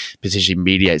maybe potentially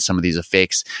mediate some of these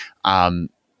effects.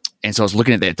 And so I was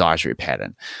looking at that dietary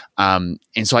pattern. And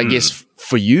so I guess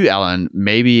for you, Alan,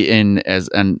 maybe and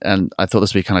I thought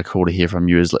this would be kind of cool to hear from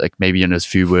you, is like maybe in as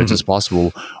few words as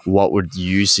possible, what would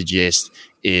you suggest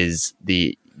is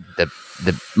the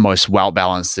most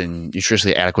well-balanced and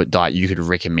nutritionally adequate diet you could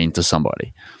recommend to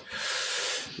somebody?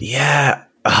 Yeah.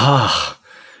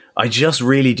 I just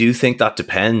really do think that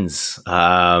depends.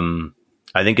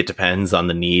 I think it depends on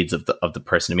the needs of the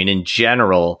person. I mean, in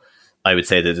general, I would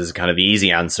say that there's a kind of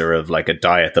easy answer of like a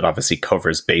diet that obviously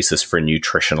covers basis for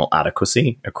nutritional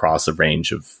adequacy across a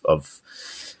range of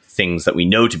things that we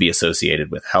know to be associated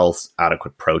with health: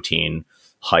 adequate protein,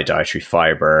 high dietary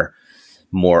fiber,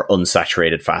 more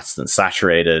unsaturated fats than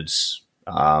saturated,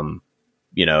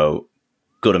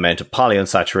 good amount of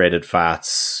polyunsaturated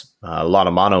fats, a lot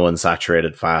of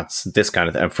monounsaturated fats, this kind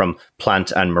of thing, from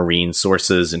plant and marine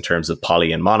sources in terms of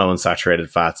poly and monounsaturated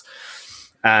fats.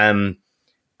 And,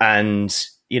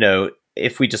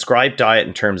 if we describe diet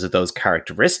in terms of those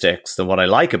characteristics, then what I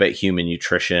like about human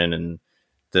nutrition and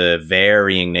the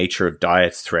varying nature of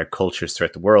diets throughout cultures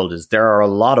throughout the world is there are a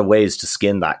lot of ways to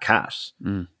skin that cat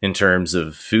in terms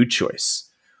of food choice.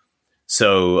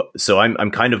 So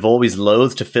I'm kind of always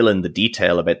loath to fill in the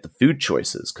detail about the food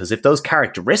choices, because if those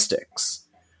characteristics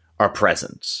are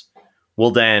present, well,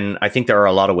 then I think there are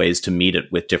a lot of ways to meet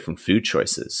it with different food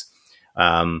choices.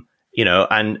 And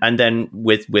then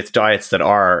with diets that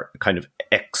are kind of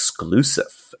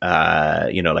exclusive,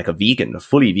 like a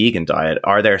fully vegan diet,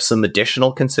 are there some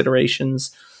additional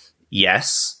considerations?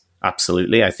 Yes,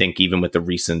 absolutely. I think even with the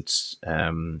recent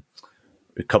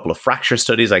a couple of fracture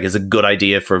studies, like, it's a good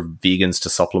idea for vegans to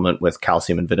supplement with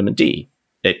calcium and vitamin D.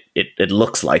 It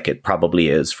looks like it probably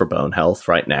is for bone health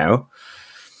right now.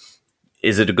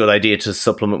 Is it a good idea to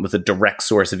supplement with a direct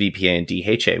source of EPA and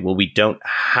DHA? Well, we don't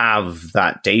have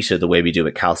that data the way we do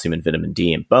with calcium and vitamin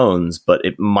D in bones, but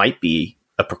it might be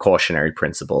a precautionary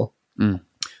principle.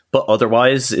 But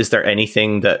otherwise, is there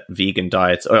anything that vegan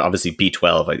diets, obviously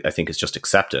B12, I think is just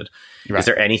accepted. Right. Is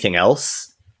there anything else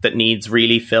that needs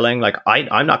really filling? Like,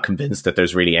 I'm not convinced that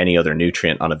there's really any other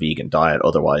nutrient on a vegan diet.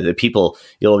 Otherwise,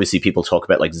 you'll always see people talk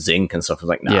about like zinc and stuff.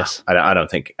 Like, nah, yes. I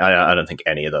don't think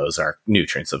any of those are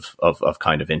nutrients of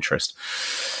kind of interest.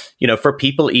 For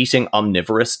people eating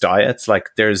omnivorous diets, like,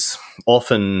 there's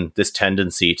often this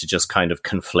tendency to just kind of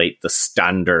conflate the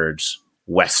standard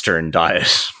Western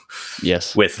diet,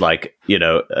 yes, with like,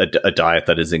 a diet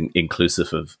that is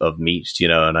inclusive of meat,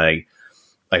 and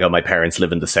my parents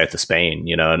live in the south of Spain,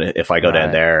 and if I go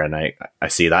down there and I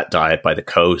see that diet by the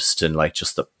coast, and like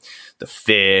just the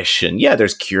fish, and yeah,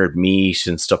 there's cured meat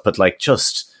and stuff, but like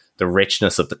just the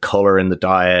richness of the color in the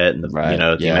diet and the amount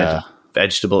of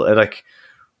vegetable, like,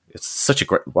 it's such a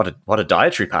great, what a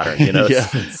dietary pattern,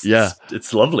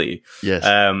 it's lovely. Yes.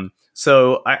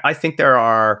 So I think there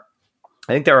are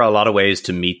a lot of ways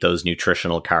to meet those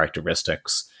nutritional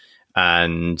characteristics.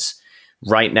 And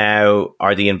right now,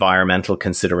 are the environmental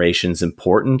considerations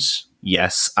important?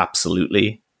 Yes,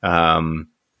 absolutely. But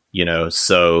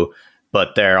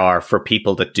there are, for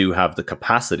people that do have the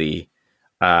capacity,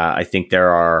 I think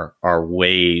there are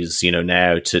ways,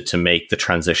 now to make the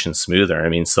transition smoother. I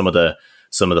mean, some of the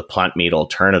plant meat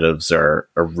alternatives are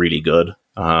really good.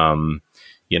 I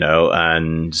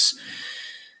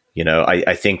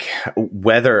think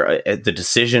whether the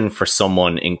decision for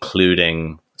someone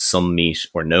including some meat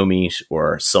or no meat,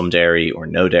 or some dairy or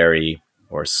no dairy,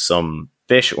 or some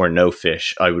fish or no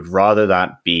fish, I would rather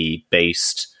that be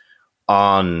based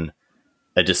on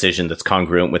a decision that's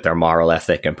congruent with their moral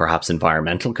ethic and perhaps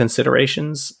environmental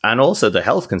considerations, and also the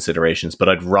health considerations. But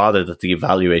I'd rather that the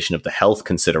evaluation of the health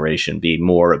consideration be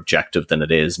more objective than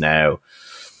it is now,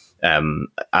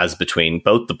 as between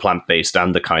both the plant-based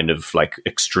and the kind of like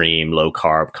extreme low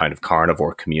carb kind of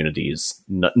carnivore communities,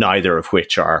 neither of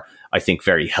which are, I think,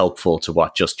 very helpful to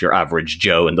what just your average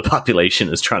Joe in the population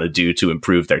is trying to do to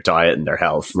improve their diet and their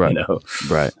health. Right.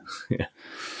 Right. Yeah.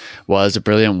 Well, it's a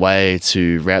brilliant way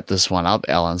to wrap this one up,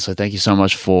 Alan. So thank you so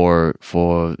much for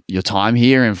your time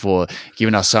here and for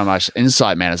giving us so much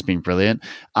insight, man. It's been brilliant.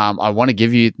 I want to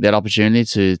give you that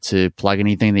opportunity to plug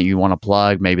anything that you want to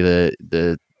plug, maybe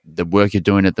the work you're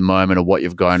doing at the moment or what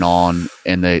you've going on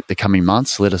in the coming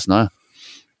months. Let us know.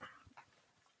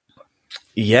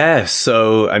 Yeah,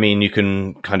 so I mean, you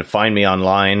can kind of find me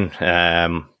online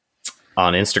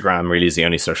on Instagram. Really is the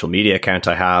only social media account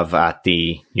I have, at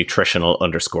the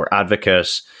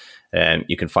nutritional_advocate.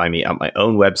 You can find me at my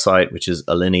own website, which is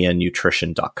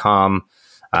alineanutrition.com.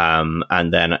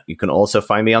 And then you can also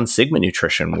find me on Sigma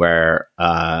Nutrition, where,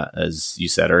 as you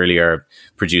said earlier,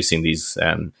 producing these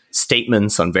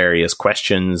statements on various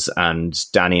questions, and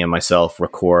Danny and myself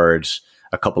record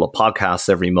a couple of podcasts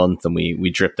every month, and we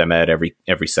drip them out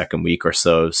every second week or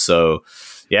so. So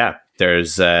yeah,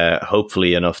 there's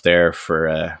hopefully enough there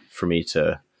for me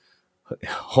to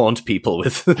haunt people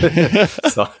with.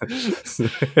 So.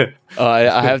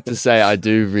 I have to say, I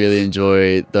do really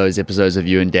enjoy those episodes of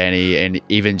you and Danny, and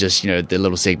even just, the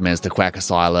little segments, the Quack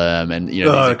Asylum, and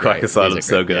the Quack Asylum's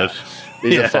so good. Yeah.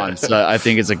 These are fun. So I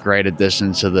think it's a great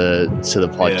addition to the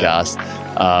podcast,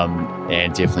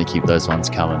 and definitely keep those ones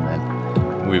coming,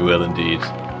 man. We will indeed.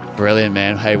 Brilliant,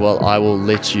 man. Hey, well, I'll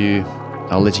let you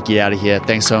get out of here.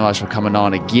 Thanks so much for coming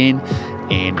on again,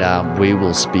 and we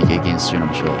will speak again soon,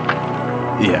 I'm sure.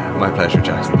 Yeah, my pleasure,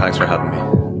 Jackson. Thanks for having me.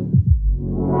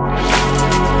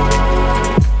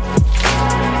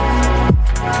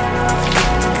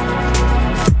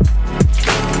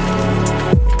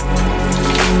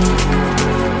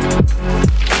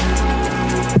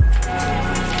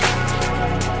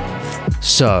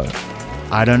 So,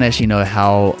 I don't actually know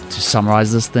how to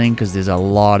summarize this thing because there's a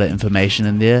lot of information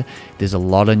in there. There's a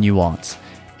lot of nuance.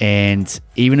 And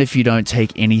even if you don't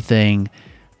take anything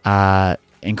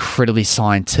incredibly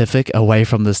scientific away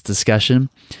from this discussion,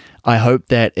 I hope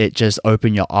that it just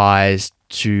opened your eyes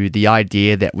to the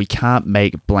idea that we can't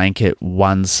make blanket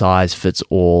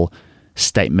one-size-fits-all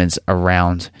statements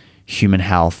around human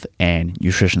health and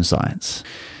nutrition science.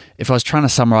 If I was trying to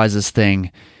summarize this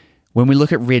thing, when we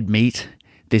look at red meat,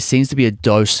 there seems to be a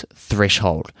dose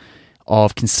threshold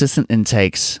of consistent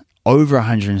intakes over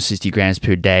 160 grams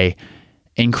per day,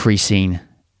 increasing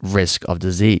risk of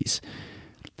disease.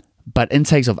 But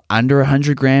intakes of under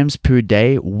 100 grams per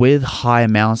day with high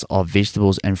amounts of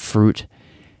vegetables and fruit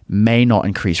may not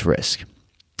increase risk.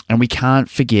 And we can't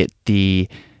forget the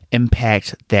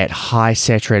impact that high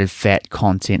saturated fat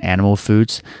content animal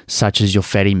foods, such as your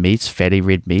fatty meats, fatty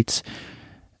red meats,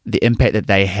 the impact that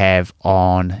they have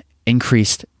on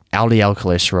increased LDL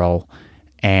cholesterol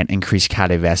and increased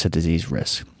cardiovascular disease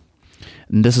risk.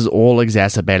 And this is all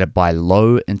exacerbated by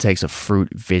low intakes of fruit,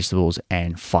 vegetables,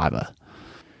 and fiber.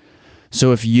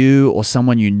 So if you or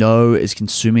someone you know is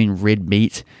consuming red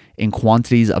meat in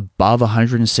quantities above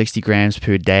 160 grams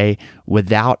per day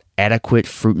without adequate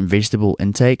fruit and vegetable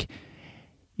intake,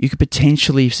 you could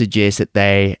potentially suggest that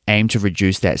they aim to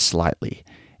reduce that slightly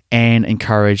and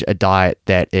encourage a diet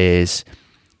that is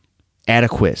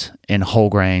adequate in whole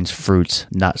grains, fruits,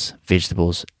 nuts,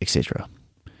 vegetables, etc.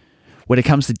 When it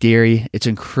comes to dairy, it's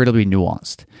incredibly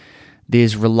nuanced.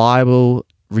 There's reliable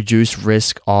reduced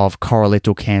risk of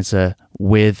colorectal cancer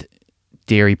with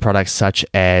dairy products such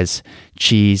as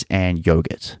cheese and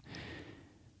yogurt.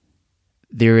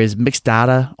 There is mixed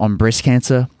data on breast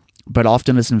cancer, but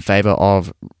often it's in favor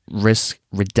of risk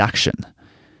reduction.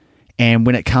 And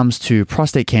when it comes to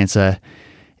prostate cancer,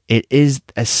 it is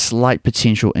a slight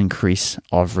potential increase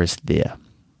of risk there.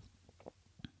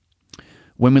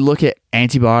 When we look at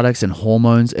antibiotics and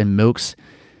hormones in milks,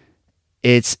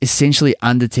 it's essentially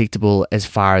undetectable as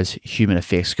far as human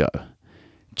effects go.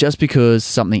 Just because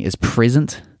something is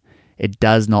present, it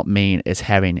does not mean it's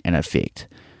having an effect.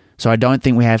 So I don't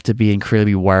think we have to be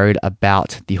incredibly worried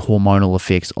about the hormonal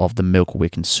effects of the milk we're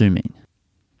consuming.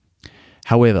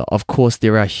 However, of course,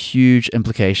 there are huge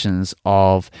implications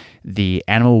of the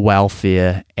animal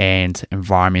welfare and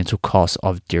environmental costs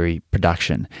of dairy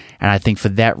production. And I think for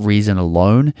that reason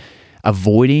alone,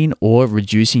 avoiding or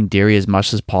reducing dairy as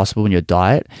much as possible in your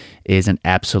diet is an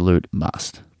absolute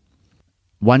must.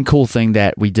 One cool thing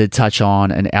that we did touch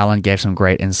on, and Alan gave some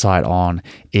great insight on,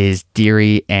 is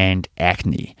dairy and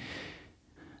acne.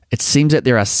 It seems that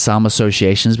there are some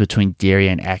associations between dairy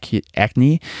and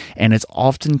acne, and it's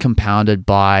often compounded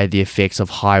by the effects of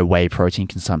high whey protein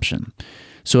consumption.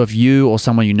 So if you or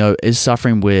someone you know is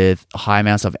suffering with high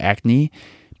amounts of acne,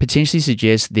 potentially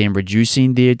suggest them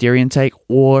reducing their dairy intake,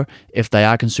 or if they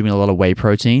are consuming a lot of whey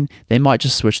protein, they might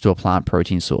just switch to a plant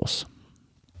protein source.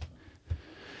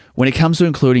 When it comes to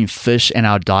including fish in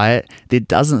our diet, there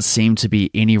doesn't seem to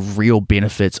be any real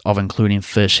benefits of including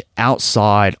fish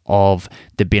outside of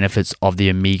the benefits of the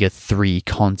omega-3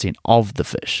 content of the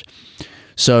fish.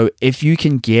 So if you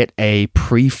can get a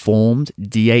preformed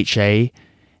DHA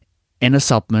in a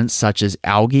supplement such as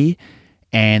algae,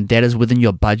 and that is within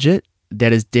your budget,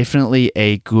 that is definitely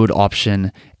a good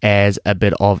option as a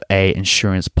bit of an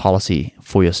insurance policy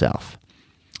for yourself.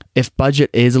 If budget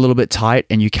is a little bit tight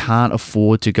and you can't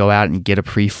afford to go out and get a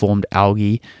preformed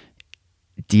algae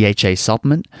DHA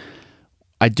supplement,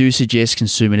 I do suggest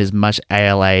consuming as much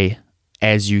ALA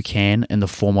as you can in the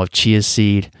form of chia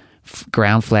seed,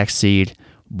 ground flaxseed,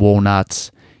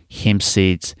 walnuts, hemp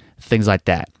seeds, things like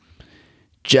that,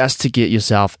 just to get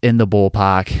yourself in the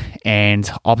ballpark and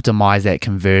optimize that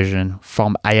conversion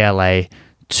from ALA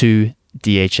to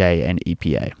DHA, and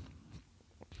EPA.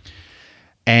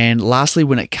 And lastly,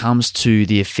 when it comes to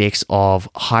the effects of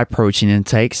high protein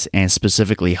intakes and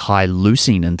specifically high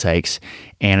leucine intakes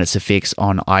and its effects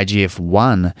on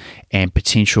IGF-1 and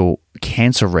potential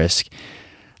cancer risk,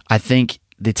 I think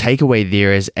the takeaway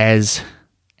there is, as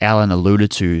Alan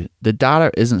alluded to, the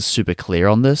data isn't super clear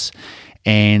on this,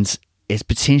 and it's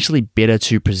potentially better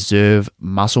to preserve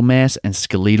muscle mass and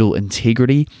skeletal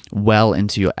integrity well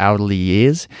into your elderly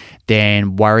years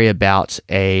than worry about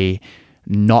a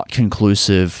not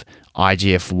conclusive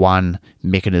IGF-1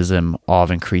 mechanism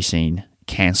of increasing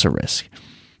cancer risk.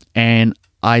 And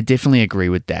I definitely agree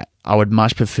with that. I would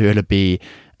much prefer to be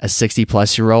a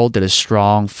 60-plus-year-old that is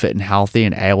strong, fit, and healthy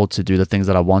and able to do the things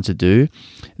that I want to do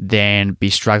than be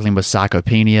struggling with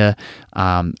sarcopenia,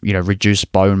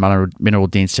 reduced bone mineral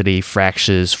density,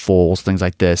 fractures, falls, things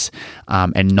like this,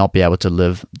 and not be able to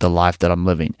live the life that I'm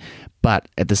living. But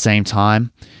at the same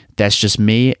time, that's just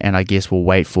me, and I guess we'll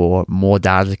wait for more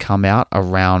data to come out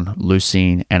around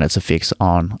leucine and its effects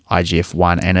on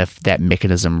IGF-1, and if that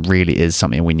mechanism really is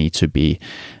something we need to be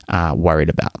worried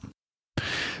about.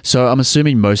 So I'm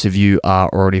assuming most of you are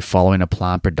already following a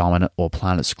plant-predominant or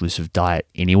plant-exclusive diet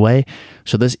anyway,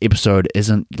 so this episode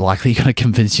isn't likely going to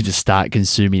convince you to start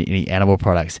consuming any animal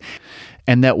products,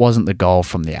 and that wasn't the goal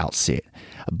from the outset.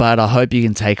 But I hope you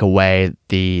can take away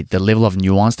the level of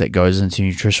nuance that goes into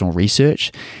nutritional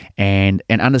research and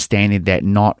understanding that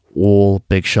not all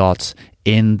big shots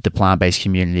in the plant-based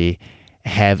community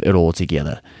have it all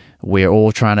together. We're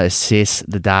all trying to assess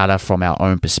the data from our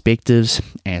own perspectives,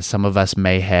 and some of us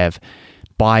may have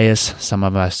bias, some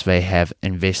of us may have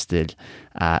invested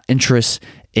interests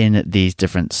in these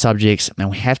different subjects,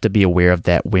 and we have to be aware of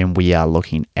that when we are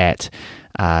looking at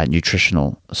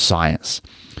nutritional science.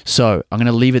 So I'm going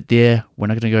to leave it there. We're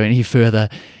not going to go any further.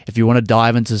 If you want to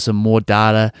dive into some more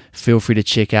data, feel free to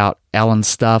check out Alan's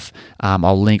stuff.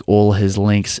 I'll link all his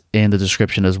links in the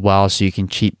description as well, so you can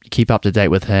keep up to date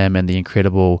with him and the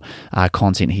incredible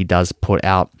content he does put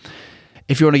out.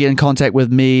 If you want to get in contact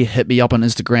with me, hit me up on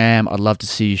Instagram. I'd love to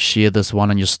see you share this one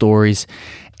on your stories.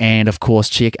 And of course,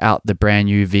 check out the brand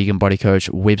new Vegan Body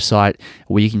Coach website,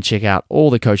 where you can check out all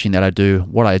the coaching that I do,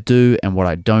 what I do and what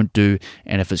I don't do,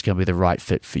 and if it's going to be the right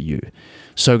fit for you.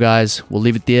 So guys, we'll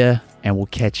leave it there, and we'll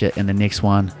catch you in the next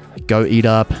one. Go eat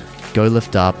up, go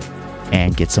lift up,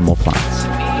 and get some more plants.